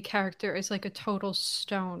Bodhi character as like a total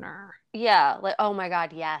stoner. Yeah, like, oh my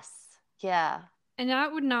God, yes. Yeah. And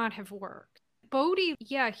that would not have worked. Bodhi,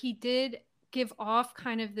 yeah, he did give off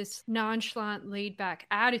kind of this nonchalant, laid back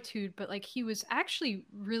attitude, but like he was actually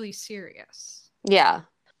really serious. Yeah.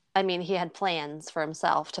 I mean, he had plans for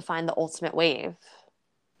himself to find the ultimate wave.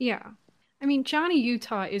 Yeah. I mean, Johnny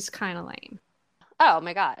Utah is kind of lame. Oh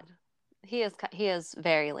my God. He is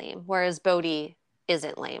very lame, whereas Bodhi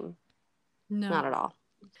isn't lame. No. Not at all.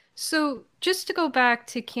 So, just to go back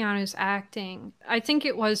to Keanu's acting, I think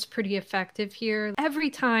it was pretty effective here. Every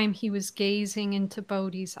time he was gazing into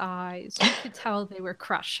Bodhi's eyes, you could tell they were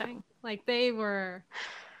crushing. Like they were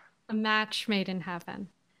a match made in heaven.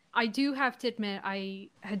 I do have to admit, I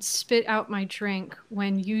had spit out my drink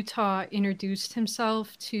when Utah introduced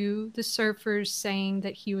himself to the surfers saying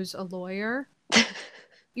that he was a lawyer.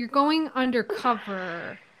 You're going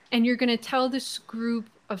undercover and you're going to tell this group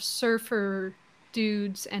of surfer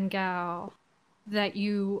dudes and gal that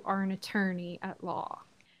you are an attorney at law.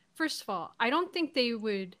 First of all, I don't think they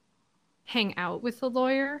would hang out with a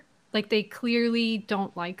lawyer. Like they clearly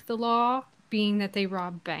don't like the law, being that they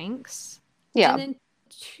rob banks. Yeah. And then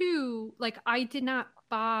two, like I did not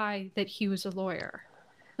buy that he was a lawyer.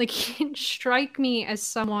 Like he didn't strike me as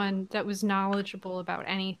someone that was knowledgeable about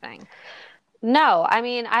anything. No, I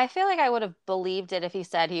mean, I feel like I would have believed it if he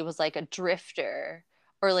said he was like a drifter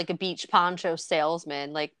or like a beach poncho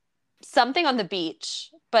salesman, like something on the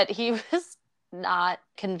beach, but he was not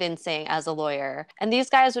convincing as a lawyer. And these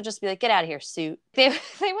guys would just be like, get out of here, suit. They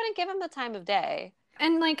wouldn't give him the time of day.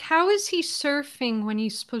 And like, how is he surfing when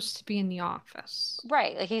he's supposed to be in the office?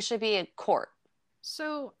 Right. Like he should be in court.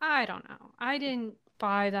 So I don't know. I didn't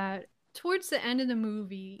buy that. Towards the end of the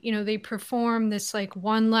movie, you know, they perform this like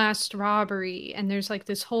one last robbery, and there's like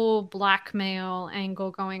this whole blackmail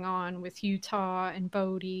angle going on with Utah and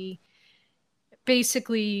Bodhi.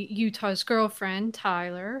 Basically, Utah's girlfriend,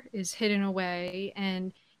 Tyler, is hidden away,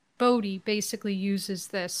 and Bodhi basically uses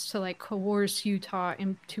this to like coerce Utah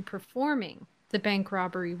into performing the bank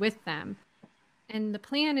robbery with them. And the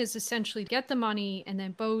plan is essentially get the money, and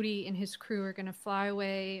then Bodhi and his crew are going to fly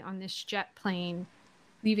away on this jet plane,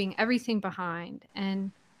 leaving everything behind.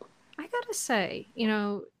 And I gotta say, you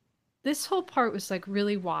know, this whole part was like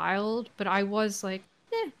really wild, but I was like,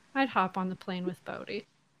 I'd hop on the plane with Bodhi.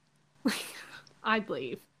 I'd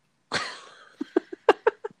leave.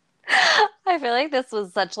 I feel like this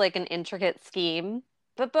was such like an intricate scheme,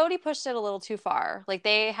 but Bodhi pushed it a little too far. Like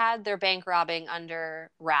they had their bank robbing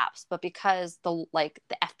under wraps, but because the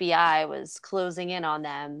FBI was closing in on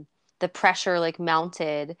them, the pressure like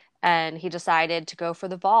mounted, and he decided to go for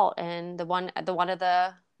the vault. And the one of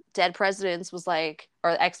the dead presidents was like,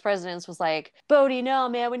 or ex-presidents was like, Bodhi, no,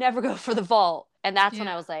 man, we never go for the vault. And that's when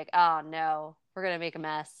I was like, oh no, we're gonna make a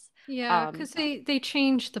mess. Yeah, because they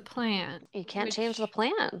changed the plan. You can't change the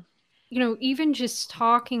plan. You know, even just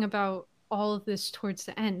talking about all of this towards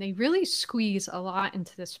the end, they really squeeze a lot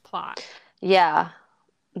into this plot. Yeah.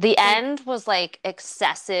 The end was like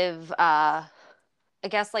excessive, I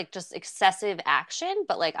guess like just excessive action,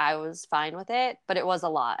 but like I was fine with it, but it was a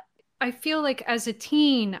lot. I feel like as a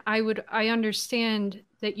teen, I understand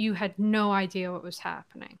that you had no idea what was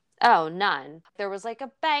happening. Oh, none. There was like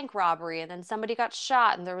a bank robbery, and then somebody got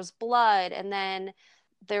shot, and there was blood, and then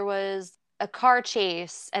there was a car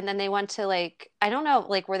chase, and then they went to like, I don't know,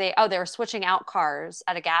 like they were switching out cars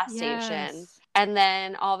at a gas station. And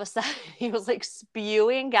then all of a sudden he was like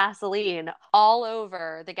spewing gasoline all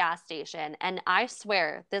over the gas station. And I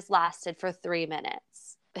swear this lasted for 3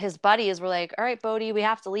 minutes. His buddies were like, all right, Bodhi, we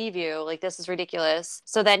have to leave you. Like, this is ridiculous.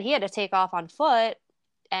 So then he had to take off on foot.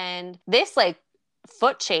 And this like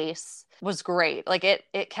foot chase was great. Like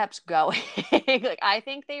it kept going. Like I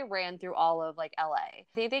think they ran through all of like LA. I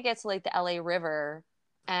think they get to like the LA River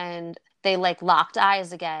and they like locked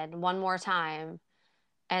eyes again one more time.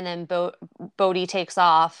 And then Bodhi takes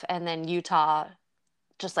off, and then Utah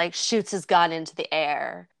just like shoots his gun into the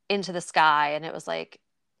air, into the sky. And it was like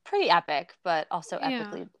pretty epic, but also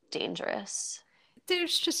epically dangerous.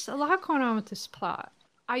 There's just a lot going on with this plot.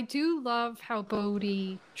 I do love how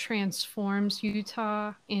Bodhi transforms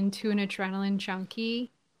Utah into an adrenaline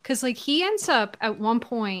junkie. Because, like, he ends up at one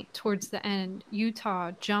point towards the end,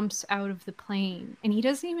 Utah jumps out of the plane and he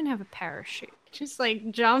doesn't even have a parachute. Just,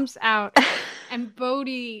 like, jumps out. And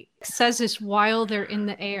Bodhi says this while they're in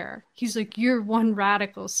the air. He's like, "You're one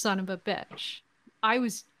radical son of a bitch." I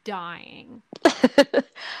was dying.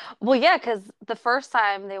 Well, yeah, because the first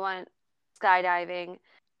time they went skydiving,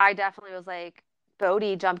 I definitely was like,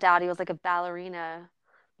 Bodhi jumped out. He was like a ballerina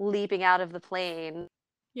leaping out of the plane.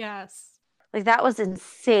 Yes. Like, that was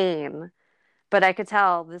insane. But I could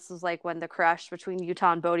tell this was like when the crush between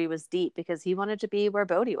Utah and Bodhi was deep because he wanted to be where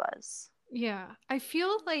Bodhi was. Yeah. I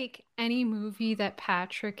feel like any movie that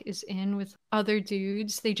Patrick is in with other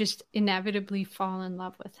dudes, they just inevitably fall in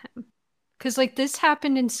love with him. Because, like, this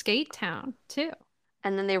happened in Skate Town, too.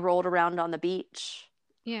 And then they rolled around on the beach.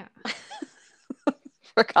 Yeah.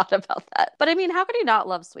 Forgot about that. But I mean, how could he not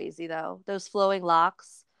love Swayze, though? Those flowing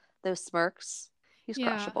locks, those smirks. He's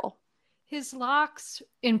crushable. His locks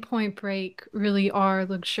in Point Break really are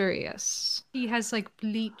luxurious. He has like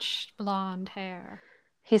bleached blonde hair.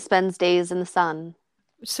 He spends days in the sun.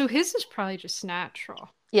 So his is probably just natural.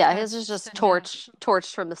 Yeah, his is just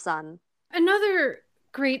torched from the sun. Another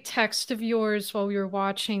great text of yours while we were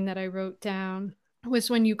watching that I wrote down was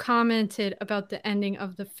when you commented about the ending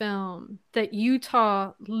of the film, that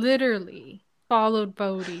Utah literally followed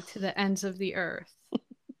Bodhi to the ends of the earth.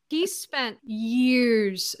 He spent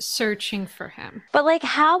years searching for him. But like,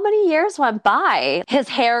 how many years went by? His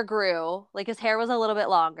hair grew. Like, his hair was a little bit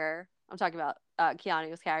longer. I'm talking about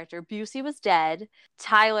Keanu's character. Busey was dead.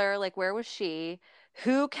 Tyler, like, where was she?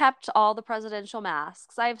 Who kept all the presidential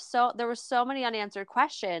masks? There were so many unanswered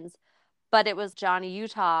questions, but it was Johnny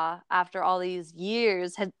Utah, after all these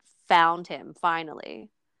years, had found him finally.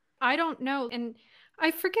 I don't know. And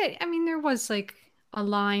I forget. I mean, there was like a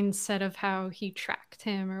line said of how he tracked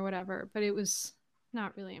him or whatever, but it was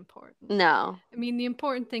not really important. No. I mean, the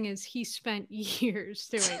important thing is he spent years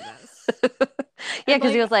doing this. Yeah,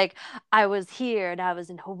 because he was like, I was here and I was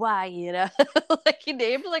in Hawaii, you know? Like, he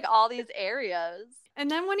named like all these areas. And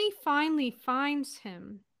then when he finally finds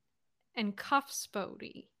him and cuffs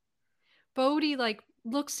Bodhi like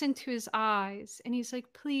looks into his eyes and he's like,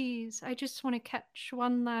 "Please, I just want to catch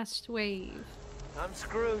one last wave." I'm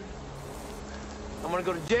screwed. I'm gonna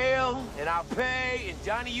go to jail, and I'll pay, and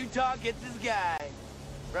Johnny Utah gets his guy.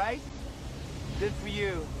 Right? Good for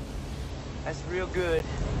you. That's real good.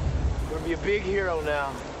 You're gonna be a big hero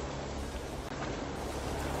now.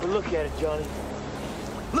 But look at it, Johnny.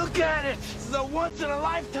 Look at it! This is a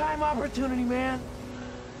once-in-a-lifetime opportunity, man.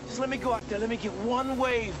 Just let me go out there. Let me get one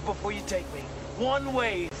wave before you take me. One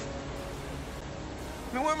wave.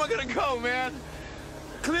 I mean, where am I gonna go, man?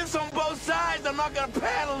 Cliffs on both sides. I'm not gonna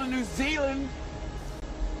paddle to New Zealand.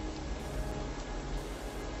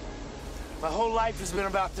 My whole life has been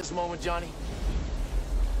about this moment, Johnny.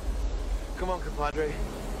 Come on, compadre.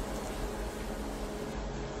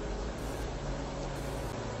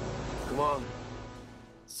 Come on.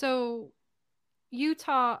 So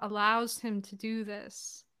Utah allows him to do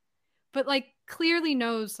this, but like clearly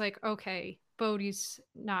knows like, okay, Bodhi's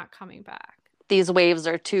not coming back. These waves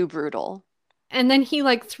are too brutal. And then he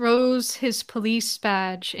like throws his police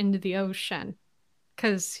badge into the ocean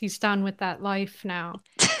because he's done with that life now.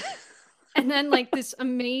 And then like this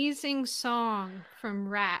amazing song from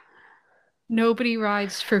Rat, "Nobody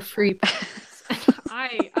Rides for Free."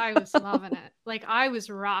 I was loving it. Like, I was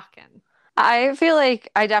rocking. I feel like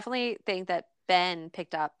I definitely think that Ben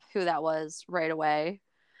picked up who that was right away.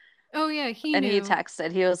 Oh yeah, he and knew. he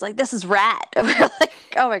texted. He was like, "This is Rat." We're like,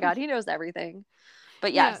 oh my god, he knows everything.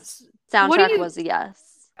 But yes, soundtrack was a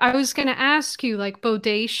yes. I was gonna ask you, like,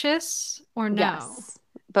 bodacious or no? Yes,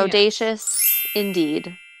 bodacious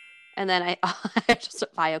indeed. And then I just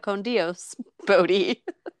Vio con Dios, Bodhi.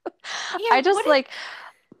 Yeah, I just like.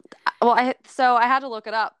 Well, I had to look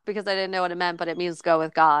it up because I didn't know what it meant, but it means go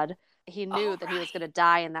with God. He knew that he was going to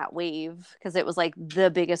die in that wave because it was like the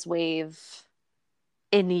biggest wave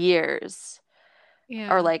in years.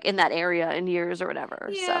 Yeah. Or like in that area in years or whatever.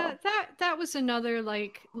 Yeah, So that was another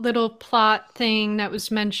like little plot thing that was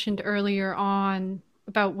mentioned earlier on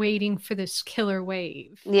about waiting for this killer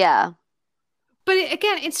wave. yeah. But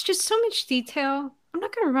again, it's just so much detail. I'm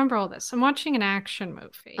not going to remember all this. I'm watching an action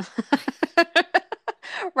movie.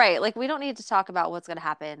 Right. Like we don't need to talk about what's going to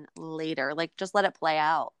happen later. Like just let it play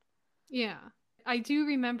out. Yeah. I do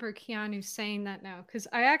remember Keanu saying that now because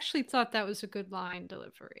I actually thought that was a good line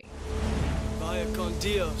delivery. Vaya con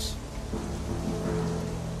Dios.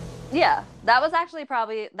 Yeah.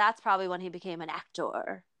 That's probably when he became an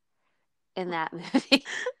actor in that movie.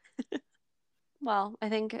 Well, I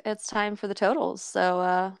think it's time for the totals.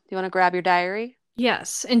 So, do you want to grab your diary?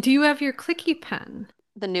 Yes. And do you have your clicky pen?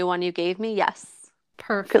 The new one you gave me? Yes.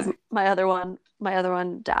 Because Perfect. my other one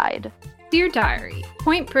died. Dear Diary,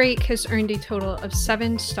 Point Break has earned a total of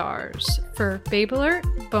 7 stars for Babe Alert,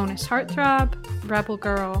 Bonus Heartthrob, Rebel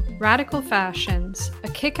Girl, Radical Fashions, a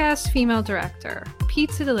kick-ass female director,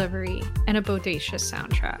 pizza delivery, and a bodacious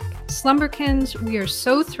soundtrack. Slumberkins, we are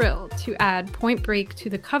so thrilled to add Point Break to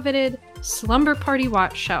the coveted Slumber Party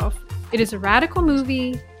Watch shelf. It is a radical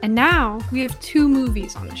movie, and now we have 2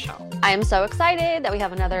 movies on the shelf. I am so excited that we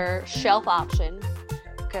have another shelf option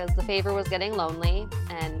because The Favor was getting lonely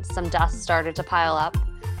and some dust started to pile up.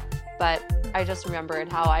 But I just remembered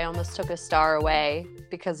how I almost took a star away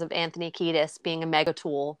because of Anthony Kiedis being a mega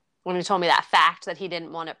tool when he told me that fact that he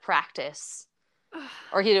didn't want to practice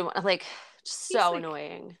or he didn't want, like, just so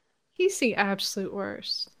annoying. He's the absolute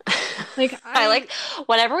worst. Like I like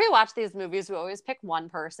whenever we watch these movies, we always pick one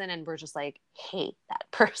person and we're just like, hate that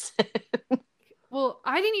person. Well,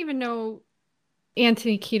 I didn't even know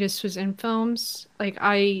Anthony Kiedis was in films. Like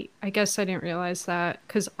I guess I didn't realize that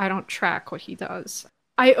because I don't track what he does.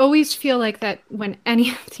 I always feel like that when any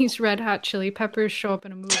of these Red Hot Chili Peppers show up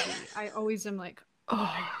in a movie, I always am like,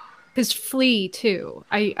 oh, because Flea too.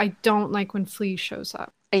 I don't like when Flea shows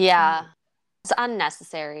up. Yeah. It's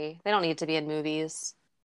unnecessary. They don't need to be in movies.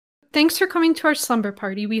 Thanks for coming to our slumber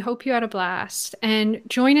party. We hope you had a blast. And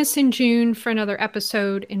join us in June for another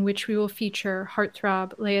episode in which we will feature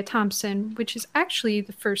heartthrob Leah Thompson, which is actually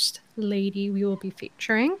the first lady we will be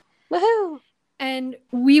featuring. Woohoo! And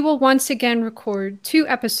we will once again record 2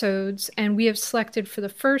 episodes, and we have selected for the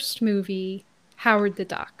first movie, Howard the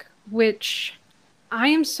Duck, which I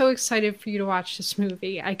am so excited for you to watch this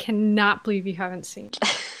movie. I cannot believe you haven't seen it.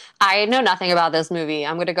 I know nothing about this movie.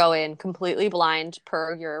 I'm going to go in completely blind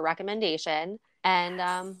per your recommendation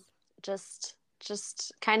and just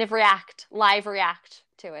kind of live react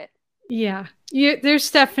to it. Yeah,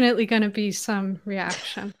 there's definitely going to be some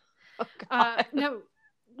reaction. Oh, God. Now,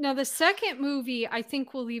 the second movie, I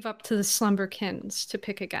think we'll leave up to the Slumberkins to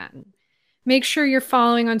pick again. Make sure you're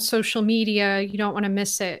following on social media. You don't want to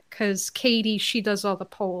miss it because Katie, she does all the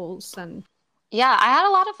polls and... Yeah, I had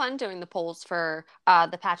a lot of fun doing the polls for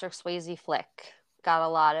the Patrick Swayze flick. Got a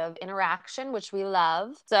lot of interaction, which we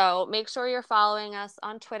love. So make sure you're following us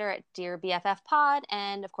on Twitter at Dear BFF Pod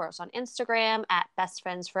and, of course, on Instagram at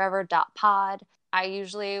bestfriendsforever.pod. I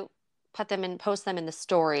usually post them in the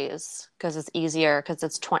stories because it's easier because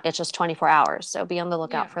it's just 24 hours. So be on the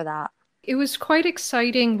lookout for that. It was quite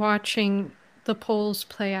exciting watching the polls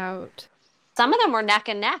play out. Some of them were neck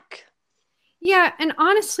and neck. Yeah, and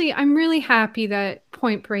honestly, I'm really happy that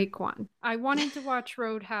Point Break won. I wanted to watch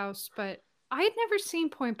Roadhouse, but I had never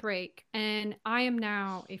seen Point Break, and I am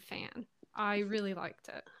now a fan. I really liked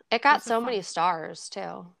it. It got so many stars,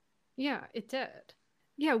 too. Yeah, it did.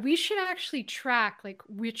 Yeah, we should actually track, like,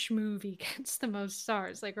 which movie gets the most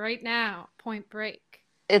stars. Like, right now, Point Break.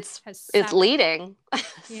 It's leading.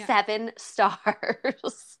 Yeah. 7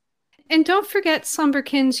 stars. And don't forget,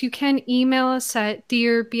 Slumberkins, you can email us at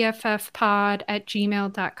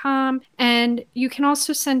dearbffpod@gmail.com. And you can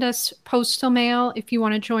also send us postal mail if you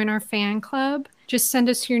want to join our fan club. Just send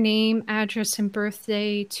us your name, address, and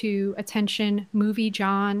birthday to Attention Movie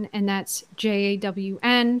John, and that's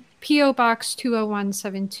JAWN, P.O. Box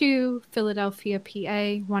 20172, Philadelphia,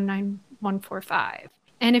 PA 19145.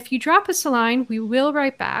 And if you drop us a line, we will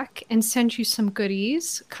write back and send you some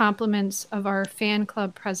goodies, compliments of our fan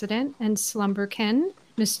club president and slumberkin,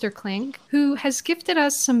 Mr. Klink, who has gifted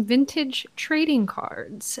us some vintage trading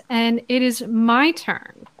cards. And it is my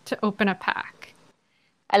turn to open a pack.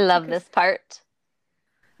 I love this part.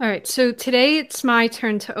 All right, so today it's my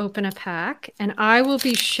turn to open a pack, and I will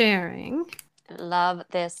be sharing... Love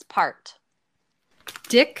this part.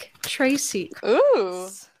 Dick Tracy cards. Ooh!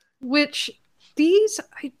 Which... These,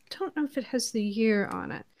 I don't know if it has the year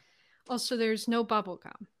on it. Also, there's no bubble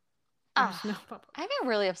gum. I get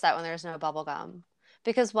really upset when there's no bubble gum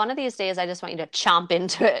because one of these days I just want you to chomp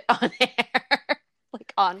into it on air. Like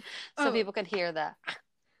on so Oh. people could hear the.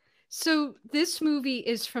 So this movie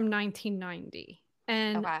is from 1990,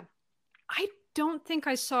 and Okay. I don't think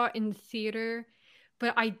I saw it in the theater,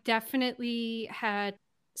 but I definitely had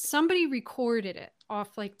somebody recorded it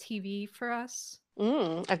off like TV for us.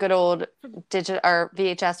 A good old digital or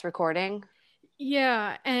VHS recording.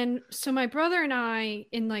 Yeah, and so my brother and I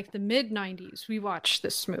in like the mid 90s, we watched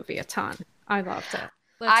this movie a ton. I loved it.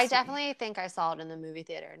 I definitely think I saw it in the movie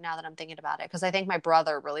theater now that I'm thinking about it because I think my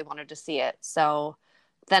brother really wanted to see it. So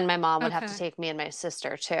then my mom would have to Okay. take me and my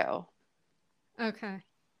sister too. Okay.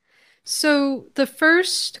 So the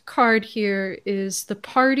first card here is The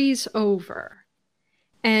Party's Over.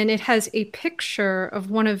 And it has a picture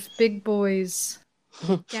of one of Big Boy's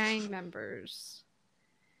gang members,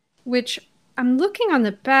 which I'm looking on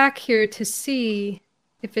the back here to see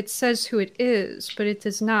if it says who it is, but it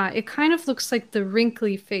does not. It kind of looks like the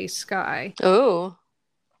wrinkly face guy, Ooh.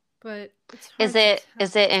 but it's hard Is to it tell.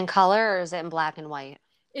 is it in color or is it in black and white?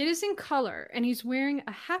 It is in color, and he's wearing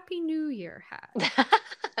a Happy New Year hat.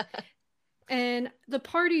 And the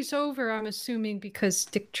party's over, I'm assuming, because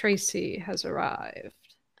Dick Tracy has arrived.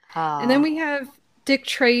 And then we have Dick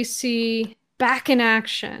Tracy back in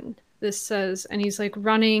action, this says, and he's like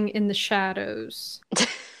running in the shadows.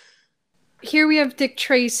 Here we have Dick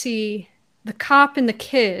Tracy, the cop and the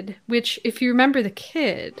kid, which, if you remember the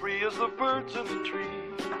kid, Free as the birds in the tree.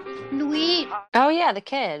 Louis. Oh yeah, the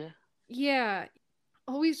kid. yeah,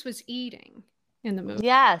 always was eating in the movie.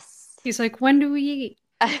 Yes. He's like, when do we eat?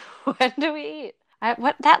 When do we eat?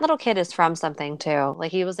 What that little kid is from something too.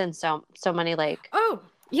 Like he was in so many like Oh,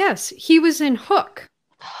 yes, he was in Hook.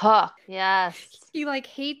 Hook. Yes. He like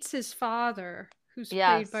hates his father, who's played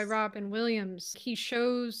Yes. by Robin Williams. He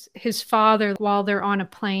shows his father while they're on a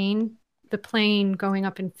plane, the plane going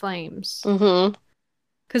up in flames, Mm-hmm.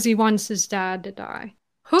 because he wants his dad to die.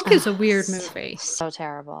 Hook is a weird movie. So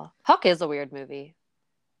terrible. Hook is a weird movie.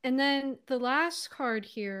 And then the last card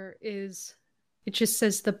here is, it just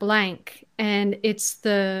says the blank, and it's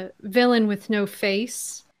the villain with no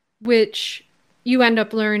face, which you end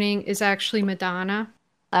up learning is actually Madonna.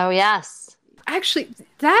 Oh yes. Actually,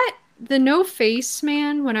 the no face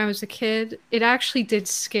man, when I was a kid, it actually did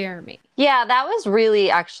scare me. Yeah, that was really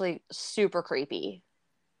actually super creepy.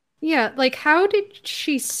 Yeah, like how did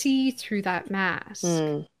she see through that mask?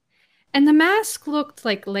 Mm. And the mask looked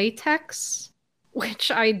like latex, which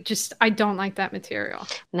I don't like that material.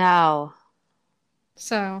 No.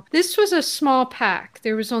 So this was a small pack.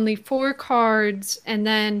 There was only 4 cards, and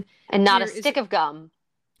then And not a there is stick of gum.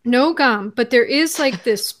 no gum, but there is like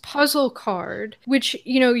this puzzle card, which,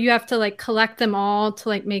 you have to like collect them all to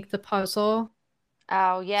like make the puzzle.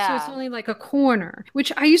 Oh yeah. So it's only like a corner,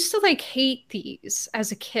 which I used to like hate these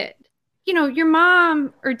as a kid. Your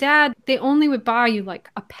mom or dad, they only would buy you like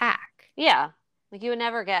a pack. Yeah. Like you would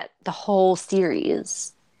never get the whole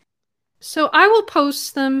series. So I will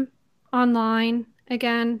post them online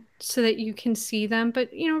again so that you can see them.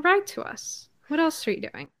 But, write to us. What else are you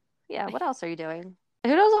doing? Yeah, what else are you doing?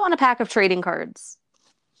 Who doesn't want a pack of trading cards?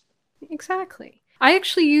 Exactly. I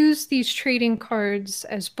actually use these trading cards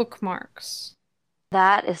as bookmarks.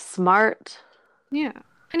 That is smart. Yeah.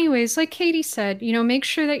 Anyways, like Katie said, make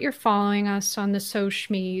sure that you're following us on the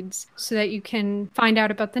social medias so that you can find out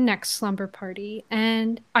about the next slumber party.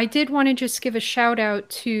 And I did want to just give a shout out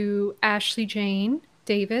to Ashley Jane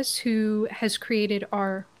Davis, who has created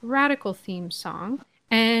our Radical theme song,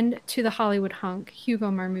 and to the Hollywood hunk, Hugo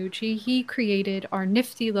Marmucci. He created our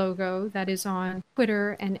nifty logo that is on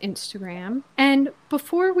Twitter and Instagram. And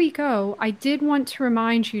before we go, I did want to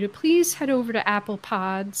remind you to please head over to Apple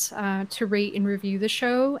Pods to rate and review the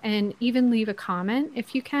show, and even leave a comment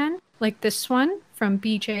if you can, like this one from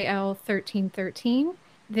BJL1313.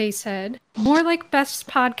 They said, "More like best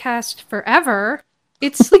podcast forever.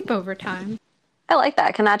 It's sleepover time." I like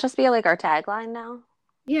that. Can that just be like our tagline now?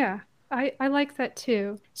 Yeah. I like that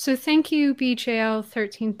too. So thank you,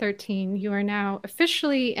 BJL1313. You are now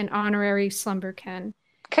officially an honorary Slumberkin.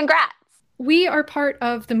 Congrats. We are part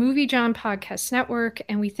of the Movie John Podcast Network,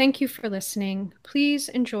 and we thank you for listening. Please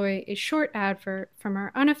enjoy a short advert from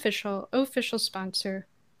our unofficial, official sponsor,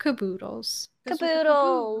 Caboodles.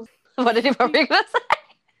 Caboodles. What did you want me to say?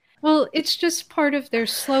 Well, it's just part of their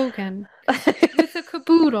slogan. With a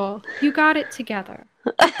caboodle, you got it together.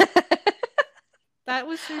 That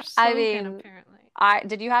was their slogan, apparently.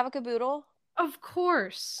 Did you have a caboodle? Of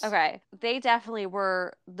course. Okay. They definitely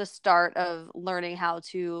were the start of learning how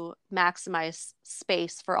to maximize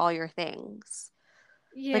space for all your things.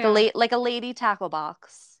 Yeah. Like a lady tackle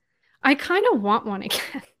box. I kind of want one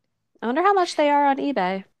again. I wonder how much they are on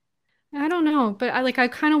eBay. I don't know, but I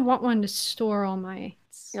kind of want one to store all my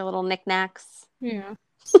Your little knickknacks. Yeah.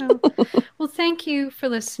 So, well, thank you for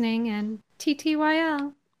listening, and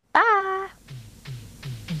TTYL. Bye.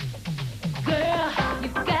 Girl,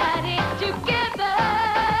 you've got it together.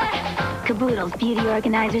 Caboodle's beauty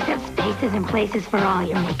organizers have spaces and places for all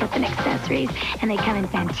your makeup and accessories, and they come in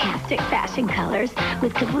fantastic fashion colors.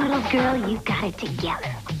 With Caboodle's, girl, you've got it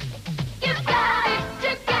together. You've got it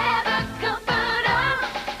together, Caboodle.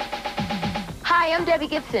 Hi, I'm Debbie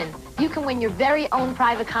Gibson. You can win your very own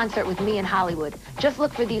private concert with me in Hollywood. Just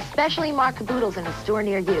look for these specially marked caboodles in a store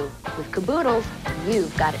near you. With caboodles,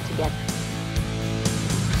 you've got it together.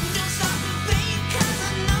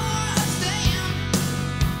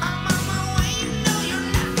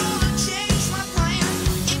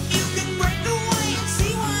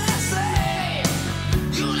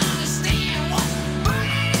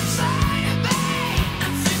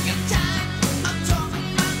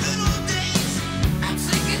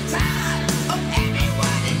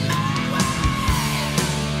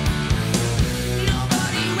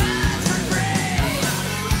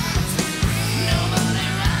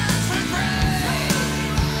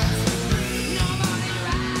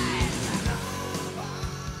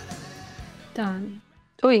 Done.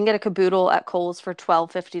 Oh, you can get a caboodle at Kohl's for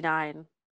 $12.59.